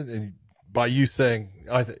 and by you saying,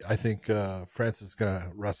 I think Francis is going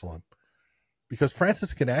to wrestle him, because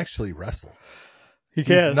Francis can actually wrestle. He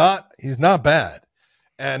can. He's not bad.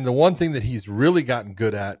 And the one thing that he's really gotten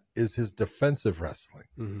good at is his defensive wrestling.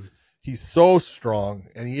 Mm-hmm. He's so strong,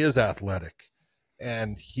 and he is athletic,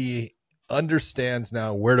 and he understands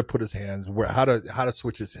now where to put his hands, how to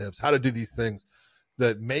switch his hips, how to do these things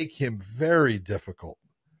that make him very difficult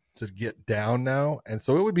to get down now. And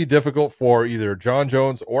so it would be difficult for either John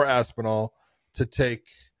Jones or Aspinall to take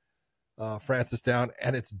Francis down,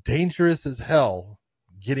 and it's dangerous as hell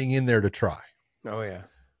getting in there to try. Oh yeah,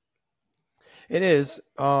 it is.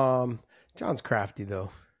 John's crafty though.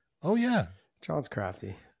 Oh yeah, John's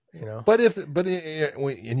crafty. But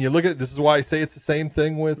and you look at, this is why I say it's the same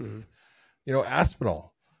thing with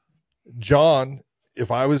Aspinall. John if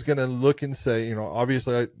I was going to look and say,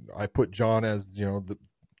 obviously I put John as,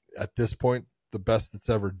 at this point, the best that's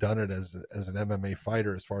ever done it as an MMA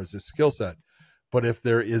fighter as far as his skill set. But if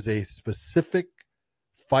there is a specific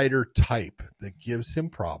fighter type that gives him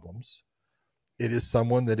problems, it is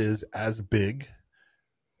someone that is as big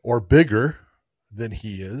or bigger than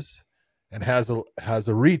he is and has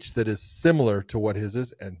a reach that is similar to what his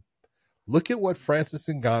is. And look at what Francis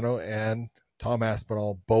Ngannou and Tom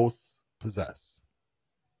Aspinall both possess.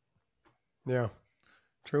 Yeah,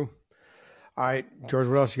 true. All right, George,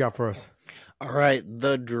 what else you got for us? All right,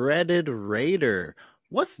 the dreaded Raider.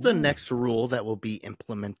 What's the next rule that will be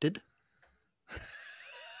implemented?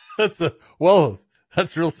 That's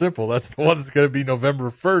real simple. That's the one that's going to be November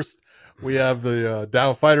 1st. We have the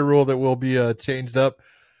down fighter rule that will be changed up.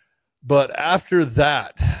 But after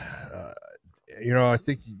that, I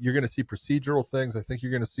think you're going to see procedural things. I think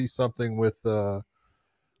you're going to see something with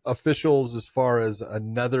officials as far as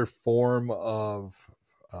another form of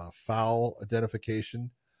foul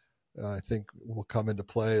identification. I think will come into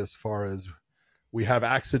play as far as we have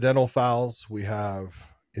accidental fouls, we have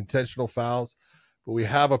intentional fouls, but we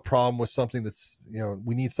have a problem with something that's,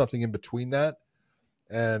 we need something in between that.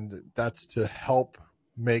 And that's to help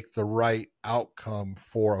make the right outcome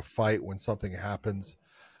for a fight when something happens.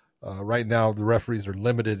 Right now, the referees are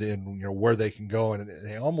limited in, where they can go, and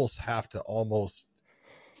they almost have to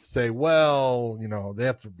say, well, they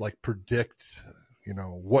have to like predict,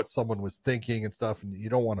 what someone was thinking and stuff. And you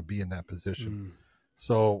don't want to be in that position.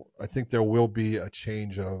 So I think there will be a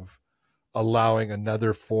change of allowing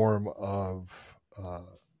another form of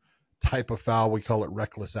type of foul. We call it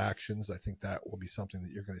reckless actions. I think that will be something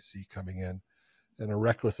that you're going to see coming in. And a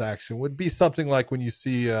reckless action would be something like when you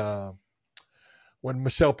see when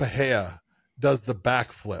Michel Pereira does the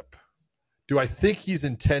backflip. Do I think he's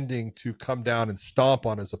intending to come down and stomp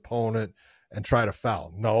on his opponent and try to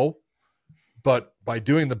foul? No. But by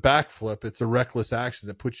doing the backflip, it's a reckless action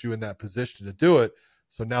that puts you in that position to do it.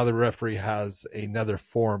 So now the referee has another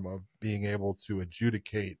form of being able to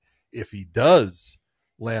adjudicate if he does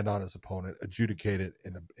land on his opponent, adjudicate it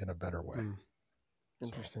in a better way.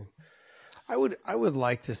 Interesting. I would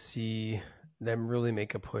like to see them really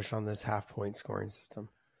make a push on this half-point scoring system.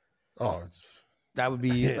 Oh, that would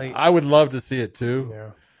be like, I would love to see it too.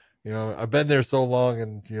 Yeah. I've been there so long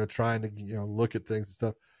and, trying to, look at things and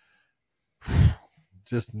stuff.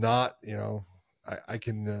 Just not, I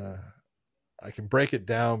can break it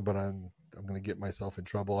down, but I'm going to get myself in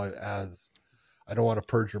trouble I don't want to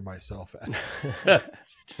perjure myself. As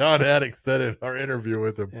John Haddock said in our interview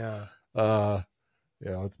with him. Yeah.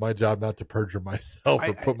 It's my job not to perjure myself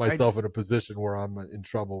or put myself in a position where I'm in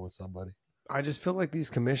trouble with somebody. I just feel like these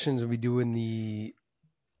commissions would be doing the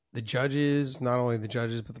judges, not only the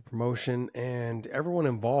judges, but the promotion and everyone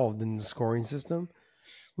involved in the scoring system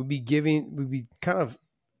would be kind of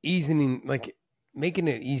easing, like making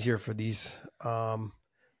it easier for these,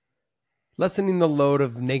 lessening the load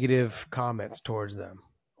of negative comments towards them,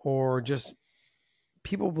 or just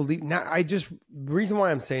people believe. Now, the reason why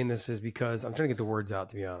I'm saying this is because I'm trying to get the words out,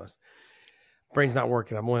 to be honest. Brain's not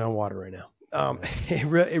working. I'm only on water right now.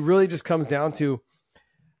 It really just comes down to,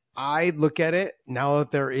 I look at it now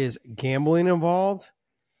that there is gambling involved,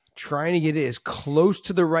 trying to get it as close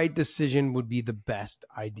to the right decision would be the best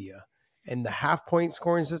idea. And the half-point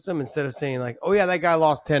scoring system, instead of saying like, oh yeah, that guy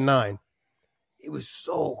lost 10-9. It was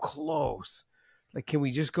so close. Like, can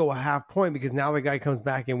we just go a half point? Because now the guy comes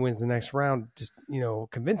back and wins the next round, just,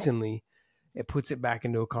 convincingly. It puts it back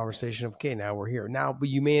into a conversation of, okay, now we're here. Now, but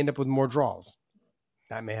you may end up with more draws.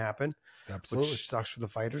 That may happen. Absolutely. Which sucks for the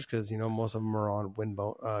fighters because, most of them are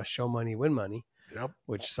on show money, win money. Yep.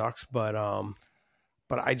 Which sucks. But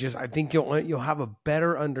I think you'll have a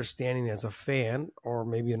better understanding as a fan, or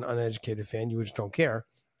maybe an uneducated fan. You just don't care.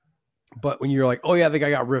 But when you're like, oh yeah, the guy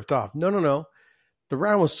got ripped off. No. The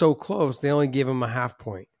round was so close, they only gave him a half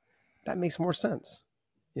point. That makes more sense.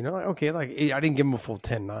 Okay, like I didn't give him a full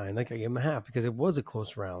 10-9. Like I gave him a half because it was a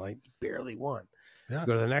close round. Like he barely won. Yeah.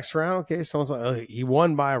 Go to the next round. Okay, someone's like, oh, he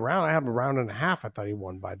won by a round. I have a round and a half. I thought he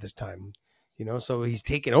won by this time. So he's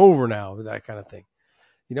taking over now, that kind of thing.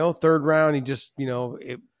 Third round, he just,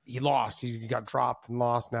 he lost. He got dropped and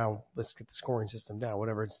lost. Now let's get the scoring system down.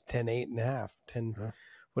 Whatever, it's 10-8 and a half, 10,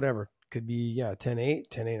 whatever. Could be 10-8,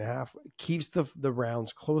 10-8 and a half. It keeps the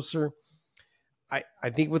rounds closer. I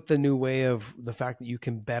think with the new way of the fact that you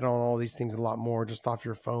can bet on all these things a lot more, just off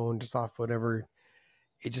your phone, just off whatever,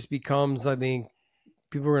 it just becomes, I think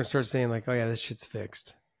people are going to start saying like, oh yeah, this shit's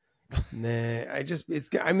fixed. Nah,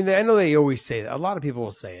 I know they always say that. A lot of people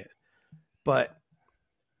will say it, but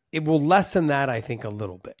it will lessen that, I think, a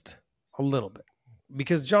little bit.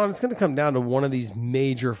 because John, it's going to come down to one of these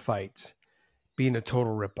major fights being a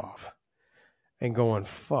total ripoff and going,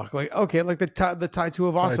 fuck, like, okay, like the Tai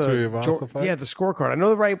Tuivasa fight? Yeah, the scorecard. I know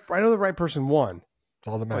the right person won. It's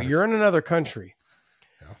all that matters. But you're in another country.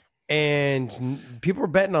 Yeah. And people are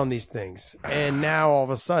betting on these things. And now all of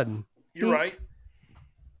a sudden, you're right.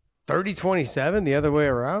 30-27 the other way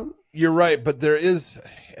around. You're right, but there is,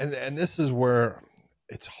 and this is where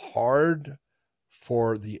it's hard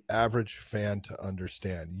for the average fan to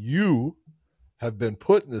understand. You have been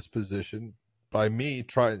put in this position by me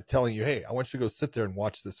telling you, hey, I want you to go sit there and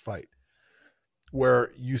watch this fight, where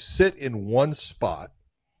you sit in one spot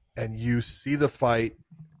and you see the fight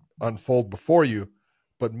unfold before you.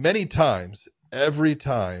 But many times, every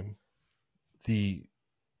time the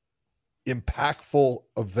impactful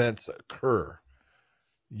events occur,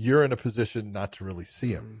 you're in a position not to really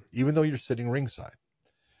see them, even though you're sitting ringside.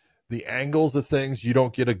 The angles of things, you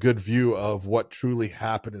don't get a good view of what truly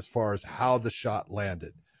happened as far as how the shot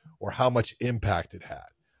landed or how much impact it had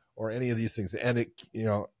or any of these things. And it,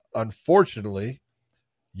 unfortunately,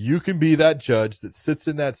 you can be that judge that sits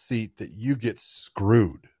in that seat that you get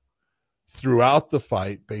screwed throughout the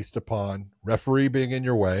fight based upon referee being in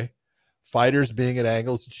your way, fighters being at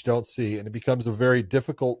angles that you don't see. And it becomes a very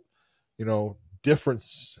difficult,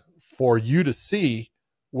 difference for you to see,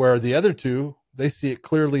 where the other two, they see it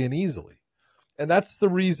clearly and easily. And that's the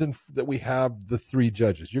reason that we have the 3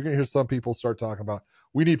 judges. You're going to hear some people start talking about,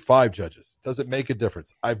 we need 5 judges. Does it make a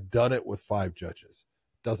difference? I've done it with 5 judges.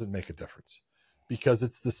 Doesn't make a difference, because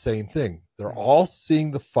it's the same thing. They're all seeing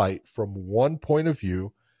the fight from one point of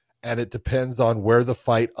view, and it depends on where the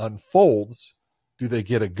fight unfolds. Do they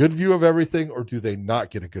get a good view of everything, or do they not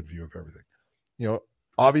get a good view of everything?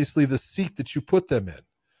 Obviously the seat that you put them in.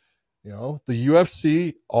 The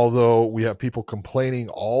UFC, although we have people complaining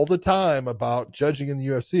all the time about judging in the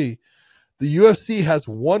UFC has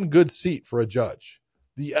one good seat for a judge.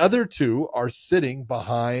 The other 2 are sitting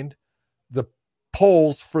behind the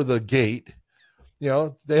poles for the gate.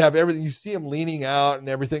 They have everything. You see them leaning out and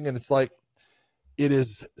everything. And it's like, it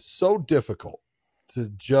is so difficult to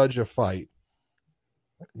judge a fight,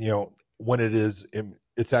 when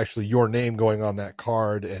it's actually your name going on that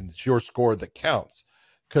card and it's your score that counts.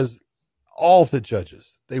 Because all the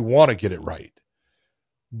judges, they want to get it right.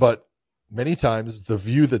 But many times the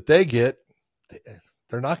view that they get,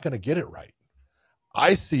 they're not going to get it right.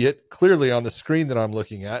 I see it clearly on the screen that I'm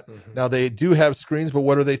looking at. Mm-hmm. Now, they do have screens, but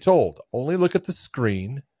what are they told? Only look at the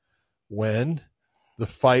screen when the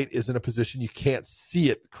fight is in a position you can't see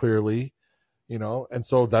it clearly, and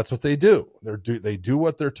so that's what they do. They do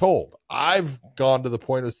what they're told. I've gone to the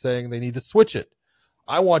point of saying they need to switch it.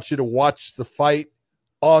 I want you to watch the fight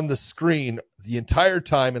on the screen the entire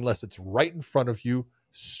time, unless it's right in front of you,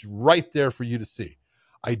 right there for you to see.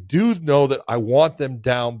 I do know that I want them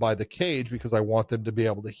down by the cage because I want them to be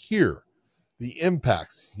able to hear the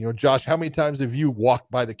impacts. Josh, how many times have you walked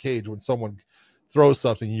by the cage when someone throws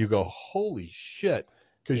something and you go, holy shit,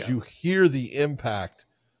 because you hear the impact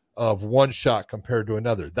of one shot compared to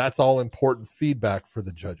another? That's all important feedback for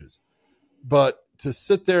the judges. But to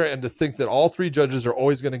sit there and to think that all 3 judges are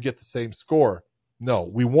always going to get the same score, no,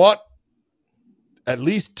 we want at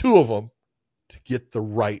least 2 of them to get the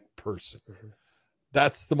right person. Mm-hmm.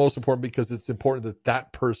 That's the most important, because it's important that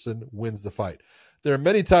that person wins the fight. There are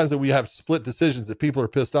many times that we have split decisions that people are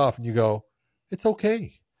pissed off, and you go, it's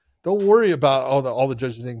okay. Don't worry about all the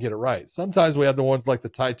judges didn't get it right. Sometimes we have the ones like the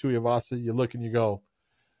Tai Tuivasa. You look and you go,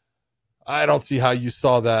 I don't see how you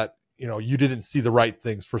saw that. You didn't see the right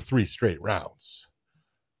things for 3 straight rounds.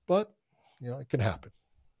 But, it can happen.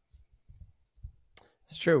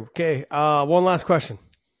 It's true. Okay. One last question.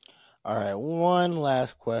 All right. One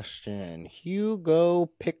last question.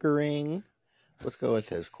 Hugo Pickering. Let's go with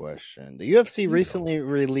his question. The UFC recently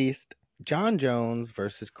released John Jones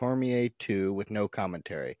versus Cormier 2 with no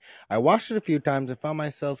commentary. I watched it a few times and found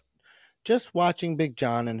myself just watching Big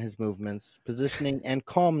John and his movements, positioning, and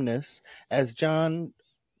calmness as John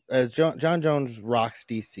Jones rocks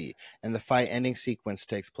DC and the fight ending sequence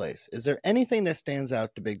takes place. Is there anything that stands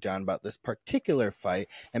out to Big John about this particular fight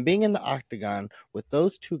and being in the octagon with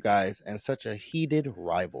those 2 guys and such a heated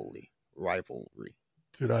rivalry?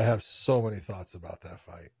 Dude, I have so many thoughts about that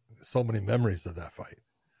fight. So many memories of that fight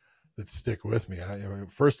that stick with me.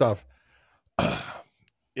 First off,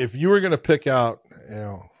 if you were going to pick out,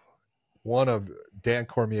 one of Dan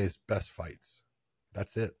Cormier's best fights,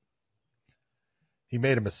 that's it. He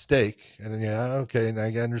made a mistake, and and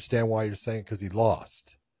I understand why you're saying, because he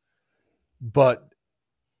lost. But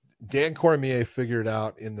Dan Cormier figured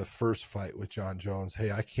out in the first fight with John Jones,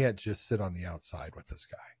 hey, I can't just sit on the outside with this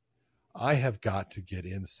guy. I have got to get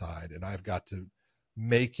inside, and I've got to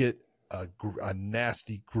make it a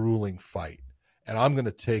nasty, grueling fight. And I'm going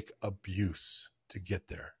to take abuse to get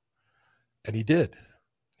there. And he did.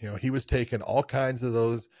 He was taking all kinds of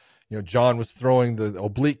those. John was throwing the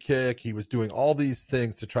oblique kick. He was doing all these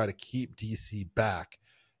things to try to keep DC back.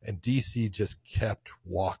 And DC just kept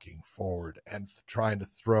walking forward and trying to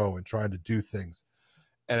throw and trying to do things.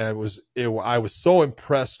 And I was so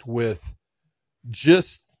impressed with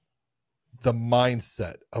just the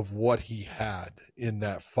mindset of what he had in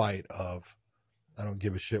that fight of, I don't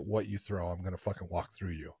give a shit what you throw. I'm going to fucking walk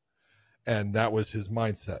through you. And that was his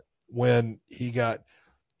mindset. When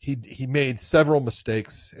he made several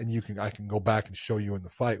mistakes, and I can go back and show you in the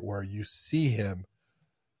fight where you see him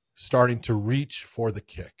starting to reach for the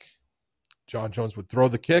kick. John Jones would throw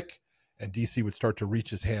the kick and DC would start to reach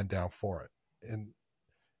his hand down for it. And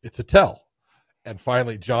it's a tell. And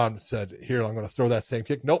finally, John said, here, I'm going to throw that same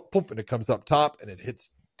kick. Nope, boom, and it comes up top and it hits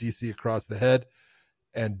DC across the head.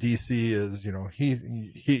 And DC is,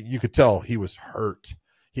 you could tell he was hurt.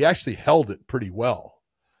 He actually held it pretty well,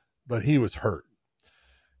 but he was hurt.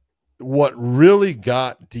 What really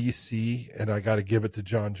got DC, and I got to give it to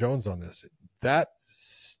John Jones on this, that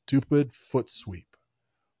stupid foot sweep,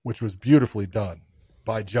 which was beautifully done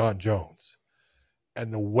by John Jones.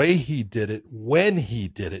 And the way he did it, when he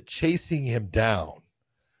did it, chasing him down.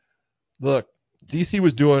 Look, DC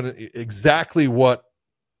was doing exactly what,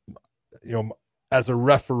 as a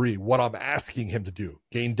referee, what I'm asking him to do.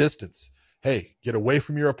 Gain distance. Hey, get away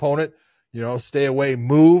from your opponent, stay away,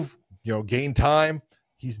 move, gain time.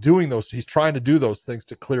 He's doing those. He's trying to do those things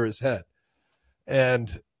to clear his head.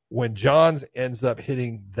 And when Johns ends up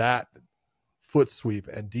hitting that foot sweep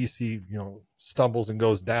and DC, stumbles and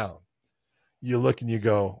goes down, you look and you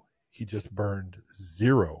go, he just burned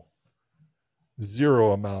zero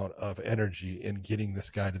amount of energy in getting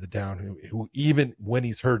this guy to the down, who even when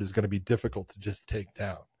he's hurt is going to be difficult to just take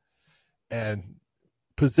down, and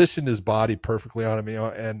positioned his body perfectly on him.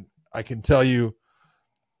 And I can tell you,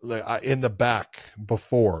 in the back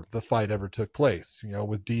before the fight ever took place,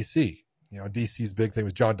 with DC, DC's big thing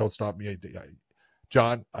was, John, don't stop me.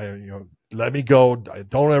 John, let me go.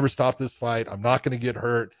 Don't ever stop this fight. I'm not going to get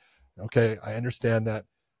hurt. Okay, I understand that.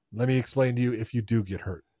 Let me explain to you, if you do get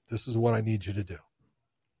hurt, this is what I need you to do.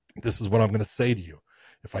 This is what I'm going to say to you.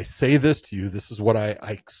 If I say this to you, this is what I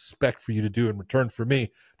expect for you to do in return for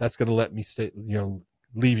me. That's going to let me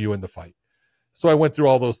leave you in the fight. So I went through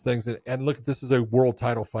all those things, and look, this is a world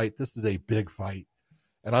title fight. This is a big fight,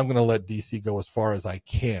 and I'm going to let DC go as far as I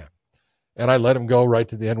can. And I let him go right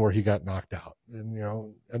to the end where he got knocked out.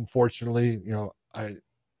 And, unfortunately,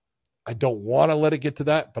 I don't want to let it get to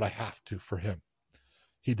that, but I have to for him.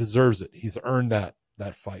 He deserves it. He's earned that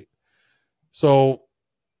fight. So,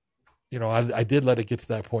 I did let it get to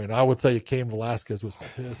that point. And I will tell you, Cain Velasquez was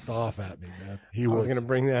pissed off at me, man. I was going to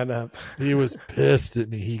bring that up. He was pissed at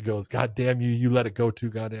me. He goes, God damn you, you let it go too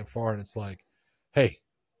goddamn far. And it's like, hey,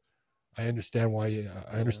 I understand why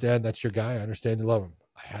I understand that's your guy. I understand you love him.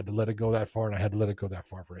 I had to let it go that far, and I had to let it go that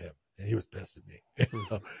far for him. And he was pissed at me.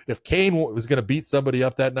 If Cain was going to beat somebody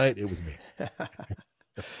up that night, it was me.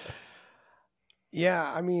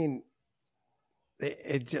 Yeah, I mean,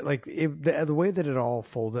 the way that it all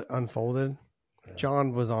unfolded, yeah.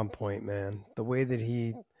 John was on point, man. The way that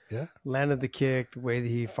he landed the kick, the way that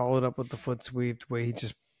he followed up with the foot sweep, the way he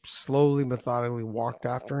just slowly, methodically walked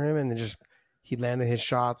after him, and then he landed his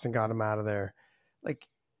shots and got him out of there. Like,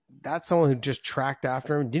 that's someone who just tracked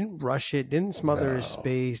after him, didn't rush it, didn't smother his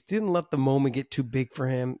space, didn't let the moment get too big for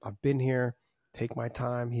him. I've been here. Take my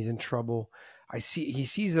time. He's in trouble. He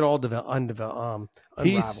sees it all unravel.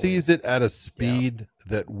 He sees it at a speed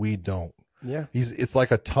that we don't. Yeah. It's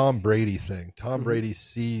like a Tom Brady thing. Tom Brady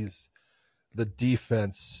sees the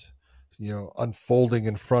defense, unfolding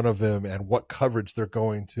in front of him and what coverage they're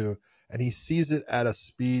going to, and he sees it at a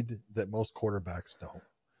speed that most quarterbacks don't.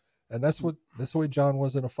 And that's the way John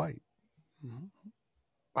was in a fight.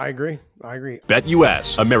 I agree.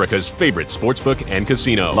 BetUS, America's favorite sportsbook and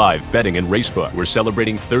casino. Live betting and racebook. We're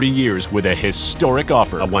celebrating 30 years with a historic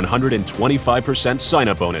offer. A 125%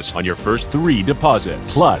 sign-up bonus on your first 3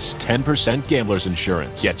 deposits. Plus 10% gambler's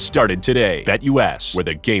insurance. Get started today. BetUS, where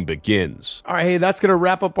the game begins. All right, hey, that's going to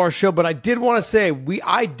wrap up our show. But I did want to say,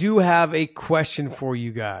 I do have a question for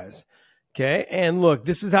you guys. Okay, and look,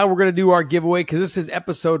 this is how we're going to do our giveaway, because this is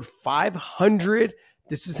episode 500.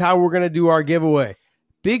 This is how we're going to do our giveaway.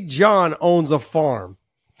 Big John owns a farm,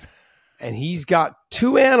 and he's got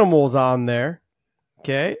 2 animals on there,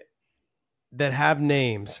 okay, that have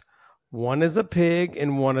names. One is a pig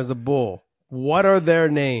and one is a bull. What are their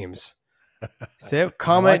names?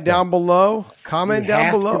 Comment like down below. Comment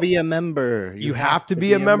down below. You have to be a member. You have to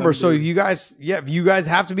be a member. So if you guys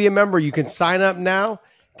have to be a member, you can sign up now.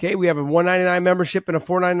 Okay, we have a $199 membership and a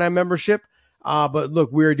 $499 membership. But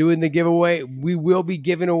look, we're doing the giveaway. We will be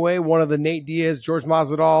giving away one of the Nate Diaz, George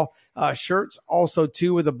Masvidal shirts, also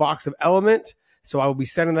too with a box of LMNT. So I will be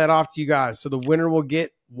sending that off to you guys. So the winner will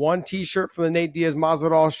get one T-shirt from the Nate Diaz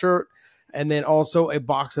Masvidal shirt, and then also a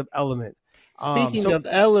box of LMNT. Speaking of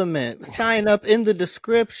LMNT, sign up in the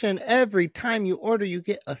description. Every time you order, you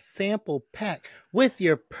get a sample pack with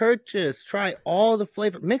your purchase. Try all the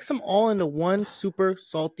flavor. Mix them all into one super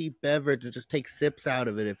salty beverage and just take sips out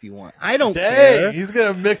of it if you want. I don't care. He's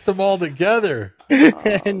going to mix them all together.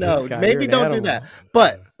 No, maybe don't do that.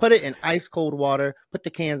 But put it in ice cold water. Put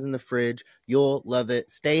the cans in the fridge. You'll love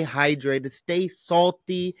it. Stay hydrated. Stay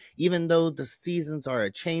salty. Even though the seasons are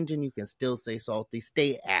a-changing, you can still stay salty.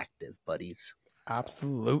 Stay active, buddies.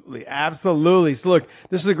 Absolutely. So look,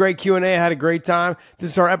 this was a great Q&A. I had a great time. This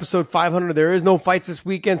is our episode 500. There is no fights this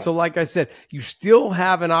weekend. So like I said, you still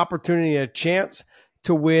have an opportunity, a chance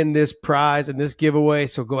to win this prize and this giveaway.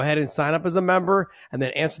 So go ahead and sign up as a member and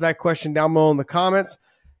then answer that question down below in the comments.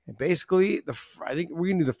 And basically, I think we're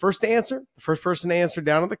going to do the first person to answer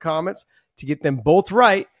down in the comments to get them both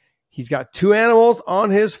right. He's got 2 animals on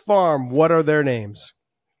his farm. What are their names?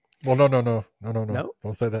 Well, no.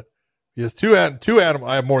 Don't say that. He has two animals.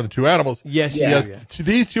 I have more than 2 animals. Yes, he has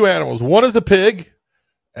these 2 animals. One is a pig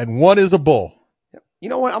and one is a bull. You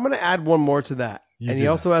know what? I'm going to add one more to that. He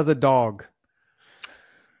also has a dog.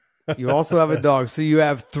 You also have a dog. So you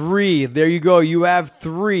have 3. There you go. You have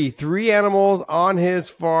 3 animals on his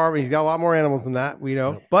farm. He's got a lot more animals than that, we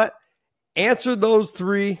know. Yep. But answer those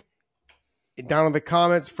 3 down in the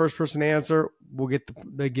comments. First person to answer will get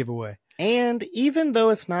the giveaway. And even though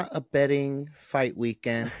it's not a betting fight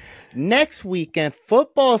weekend, next weekend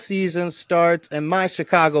football season starts and my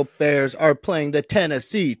Chicago Bears are playing the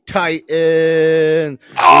Tennessee Titans.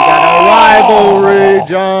 We got a rivalry,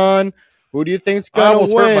 John. Who do you think's going to win?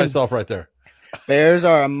 I almost hurt myself right there. Bears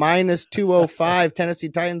are a minus 205. Tennessee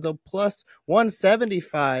Titans are plus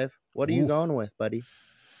 175. What are you going with, buddy?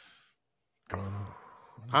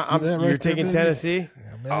 You're taking Tennessee?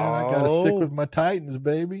 Yeah, man, I got to stick with my Titans,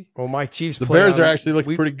 baby. Well, my Chiefs The Bears are actually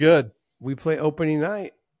looking pretty good. We play opening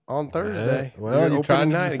night on Thursday. Yeah. Well, you're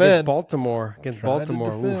trying to defend. Against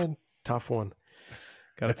Baltimore. Oof, tough one.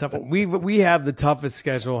 Got a tough one. We have the toughest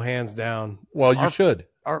schedule, hands down. Well, you should.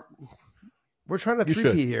 We're trying to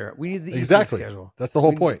three-peat here. We need the easiest schedule. That's the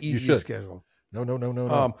whole point. You should. Schedule.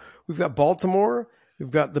 No. We've got Baltimore. We've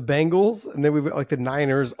got the Bengals, and then we've got like the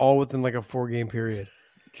Niners, all within like a 4-game period.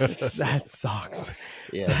 That sucks.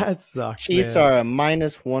 Yeah, that sucks. Chiefs are a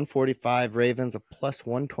minus 145. Ravens a plus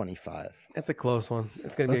 125. That's a close one.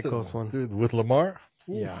 It's gonna be a close one, dude. With Lamar,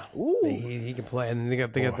 yeah, he can play. And then they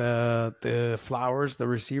got the Flowers, the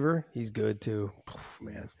receiver. He's good too.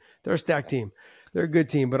 Man, they're a stacked team. They're a good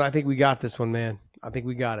team, but I think we got this one, man. I think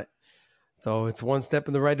we got it. So it's one step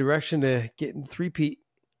in the right direction to getting three-peat.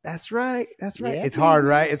 That's right. Yeah, it's hard,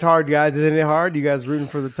 right? It's hard, guys. Isn't it hard? You guys rooting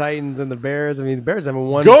for the Titans and the Bears? I mean, the Bears haven't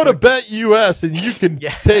won. Go to BetUS and you can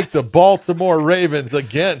take the Baltimore Ravens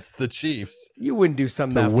against the Chiefs. You wouldn't do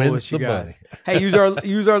something that foolish, you guys. Hey,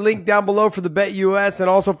 use our link down below for the BetUS and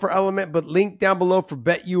also for LMNT, but link down below for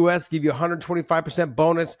BetUS. Give you 125%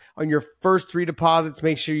 bonus on your first 3 deposits.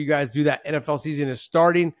 Make sure you guys do that. NFL season is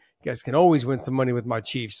starting. You guys can always win some money with my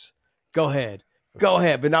Chiefs. Go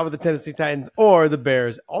ahead, but not with the Tennessee Titans or the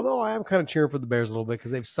Bears. Although I am kind of cheering for the Bears a little bit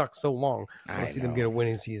because they've sucked so long. I want to see them get a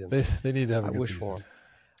winning season. They need to have a good season. For them.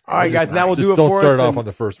 All right, guys, now we'll do it for us. Don't start off on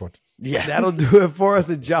the first one. Yeah, that'll do it for us.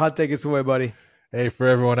 And John, take us away, buddy. Hey, for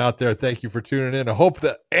everyone out there, thank you for tuning in. I hope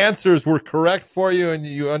the answers were correct for you and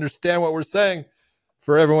you understand what we're saying.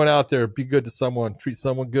 For everyone out there, be good to someone, treat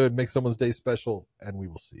someone good, make someone's day special, and we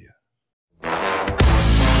will see you.